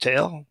over the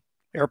tail,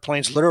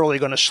 airplane's literally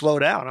going to slow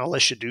down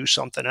unless you do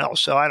something else.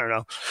 So I don't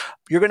know.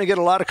 You're going to get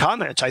a lot of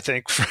comments, I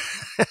think,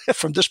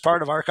 from this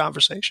part of our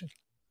conversation.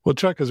 Well,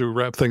 Chuck, as we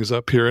wrap things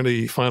up here,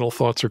 any final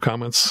thoughts or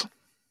comments?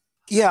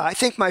 Yeah, I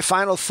think my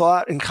final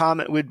thought and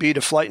comment would be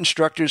to flight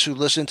instructors who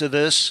listen to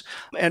this.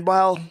 And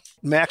while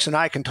Max and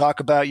I can talk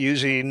about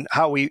using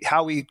how we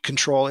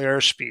control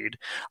airspeed,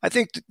 I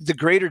think the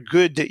greater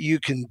good that you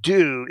can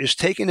do is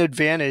taking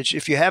advantage,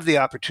 if you have the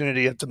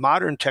opportunity, of the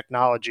modern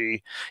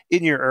technology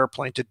in your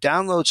airplane to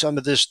download some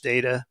of this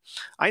data.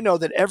 I know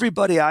that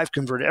everybody I've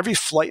converted, every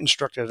flight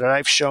instructor that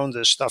I've shown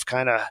this stuff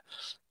kind of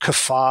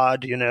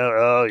cafard, you know,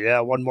 oh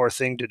yeah, one more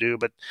thing to do.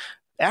 But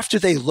after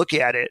they look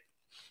at it,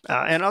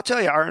 and I'll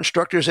tell you, our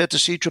instructors at the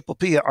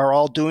CPPP are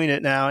all doing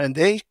it now, and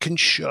they can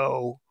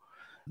show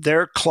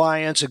their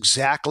clients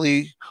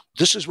exactly,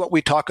 this is what we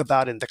talk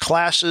about in the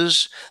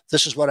classes.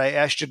 This is what I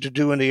asked you to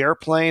do in the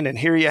airplane, and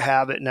here you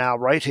have it now,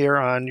 right here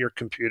on your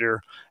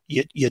computer.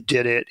 You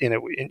did it,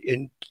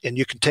 and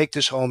you can take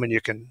this home, and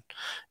you can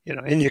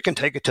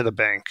take it to the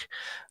bank,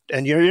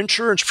 and your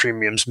insurance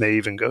premiums may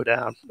even go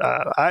down.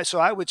 So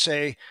I would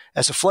say,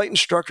 as a flight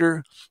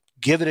instructor,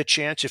 give it a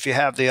chance if you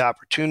have the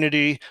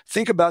opportunity.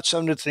 Think about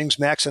some of the things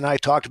Max and I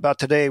talked about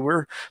today.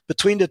 We're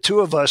between the two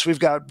of us, we've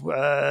got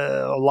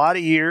a lot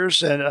of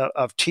years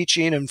of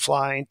teaching and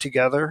flying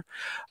together,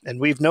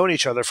 and we've known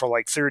each other for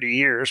like 30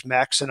 years.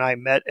 Max and I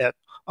met at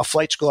a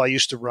flight school I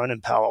used to run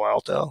in Palo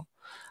Alto.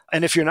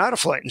 And if you're not a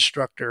flight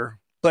instructor,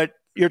 but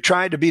you're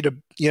trying to be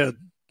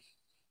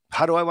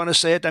how do I want to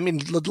say it? I mean,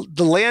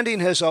 the landing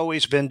has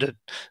always been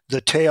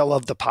the tail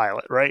of the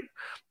pilot, right?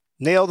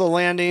 Nail the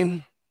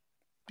landing.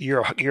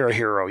 You're a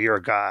hero. You're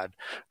a god,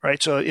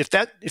 right? So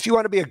if you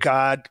want to be a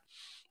god,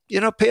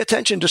 pay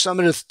attention to some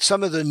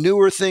of the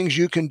newer things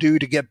you can do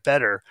to get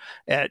better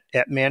at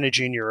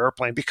managing your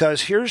airplane.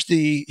 Because here's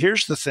the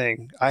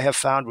thing I have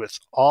found with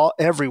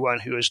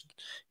everyone who has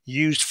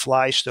used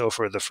FlyStow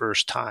for the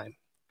first time,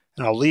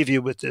 and I'll leave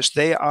you with this: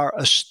 they are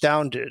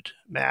astounded,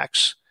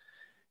 Max,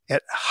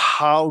 at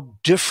how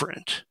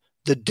different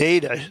the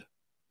data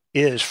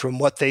is from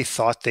what they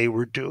thought they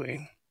were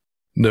doing.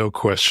 No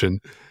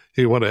question.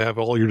 You want to have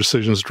all your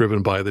decisions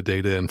driven by the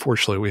data. And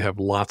fortunately, we have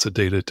lots of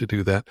data to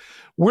do that.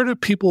 Where do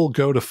people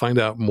go to find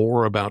out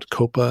more about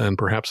COPA and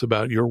perhaps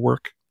about your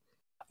work?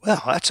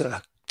 Well, that's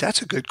a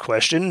good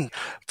question.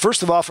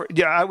 First of all,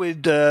 I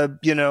would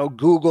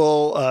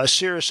Google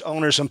Cirrus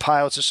Owners and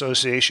Pilots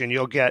Association.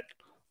 You'll get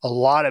a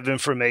lot of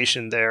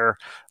information there.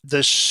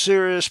 The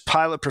Cirrus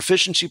Pilot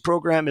Proficiency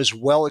Program is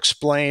well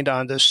explained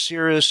on the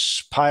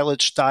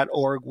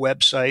cirruspilots.org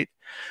website.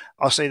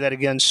 I'll say that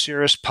again,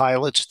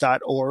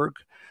 cirruspilots.org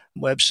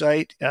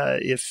website.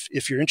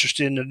 If you're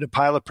interested in the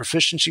pilot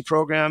proficiency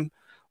program,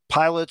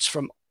 pilots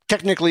from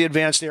technically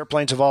advanced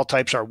airplanes of all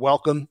types are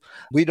welcome.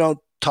 We don't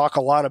talk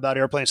a lot about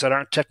airplanes that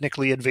aren't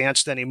technically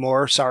advanced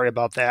anymore. Sorry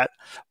about that.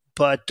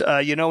 But,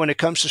 when it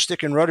comes to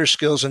stick and rudder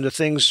skills and the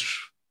things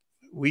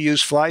we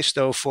use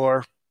FlyStow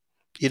for,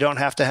 you don't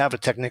have to have a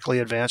technically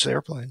advanced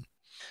airplane.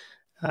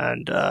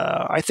 And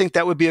I think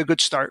that would be a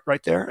good start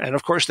right there. And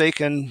of course, they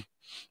can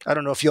I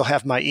don't know if you'll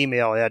have my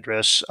email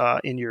address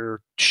in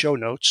your show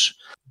notes,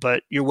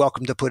 but you're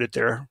welcome to put it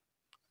there,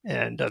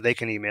 and they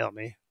can email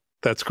me.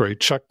 That's great.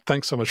 Chuck,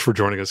 thanks so much for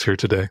joining us here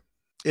today.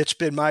 It's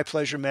been my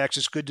pleasure, Max.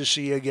 It's good to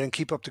see you again.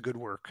 Keep up the good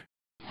work.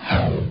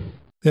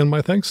 And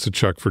my thanks to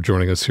Chuck for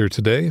joining us here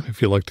today.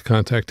 If you'd like to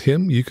contact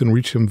him, you can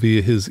reach him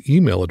via his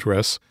email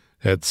address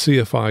at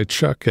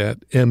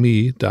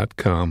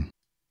cfichuck@me.com.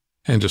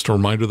 And just a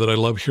reminder that I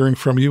love hearing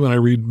from you, and I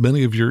read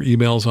many of your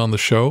emails on the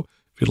show.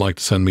 If you'd like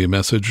to send me a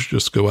message,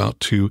 just go out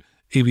to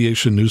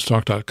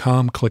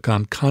aviationnewstalk.com, click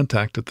on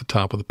Contact at the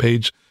top of the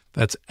page.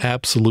 That's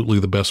absolutely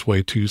the best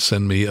way to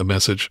send me a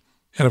message.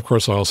 And of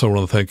course, I also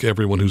want to thank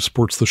everyone who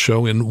supports the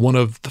show in one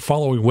of the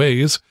following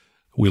ways.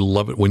 We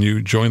love it when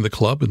you join the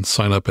club and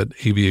sign up at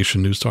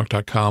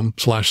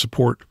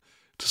aviationnewstalk.com/support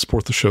to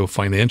support the show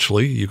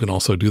financially. You can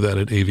also do that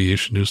at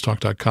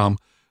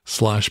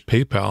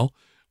aviationnewstalk.com/PayPal.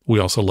 We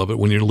also love it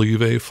when you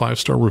leave a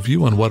 5-star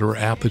review on whatever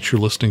app that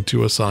you're listening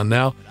to us on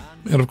now.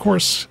 And of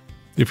course,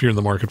 if you're in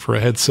the market for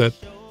a headset,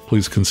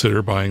 please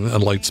consider buying a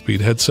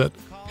Lightspeed headset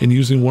and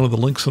using one of the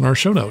links in our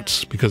show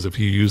notes, because if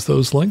you use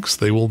those links,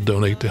 they will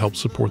donate to help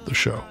support the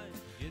show.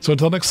 So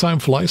until next time,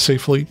 fly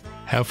safely,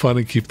 have fun,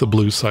 and keep the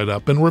blue side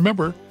up. And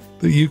remember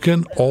that you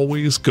can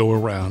always go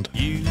around.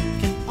 You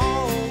can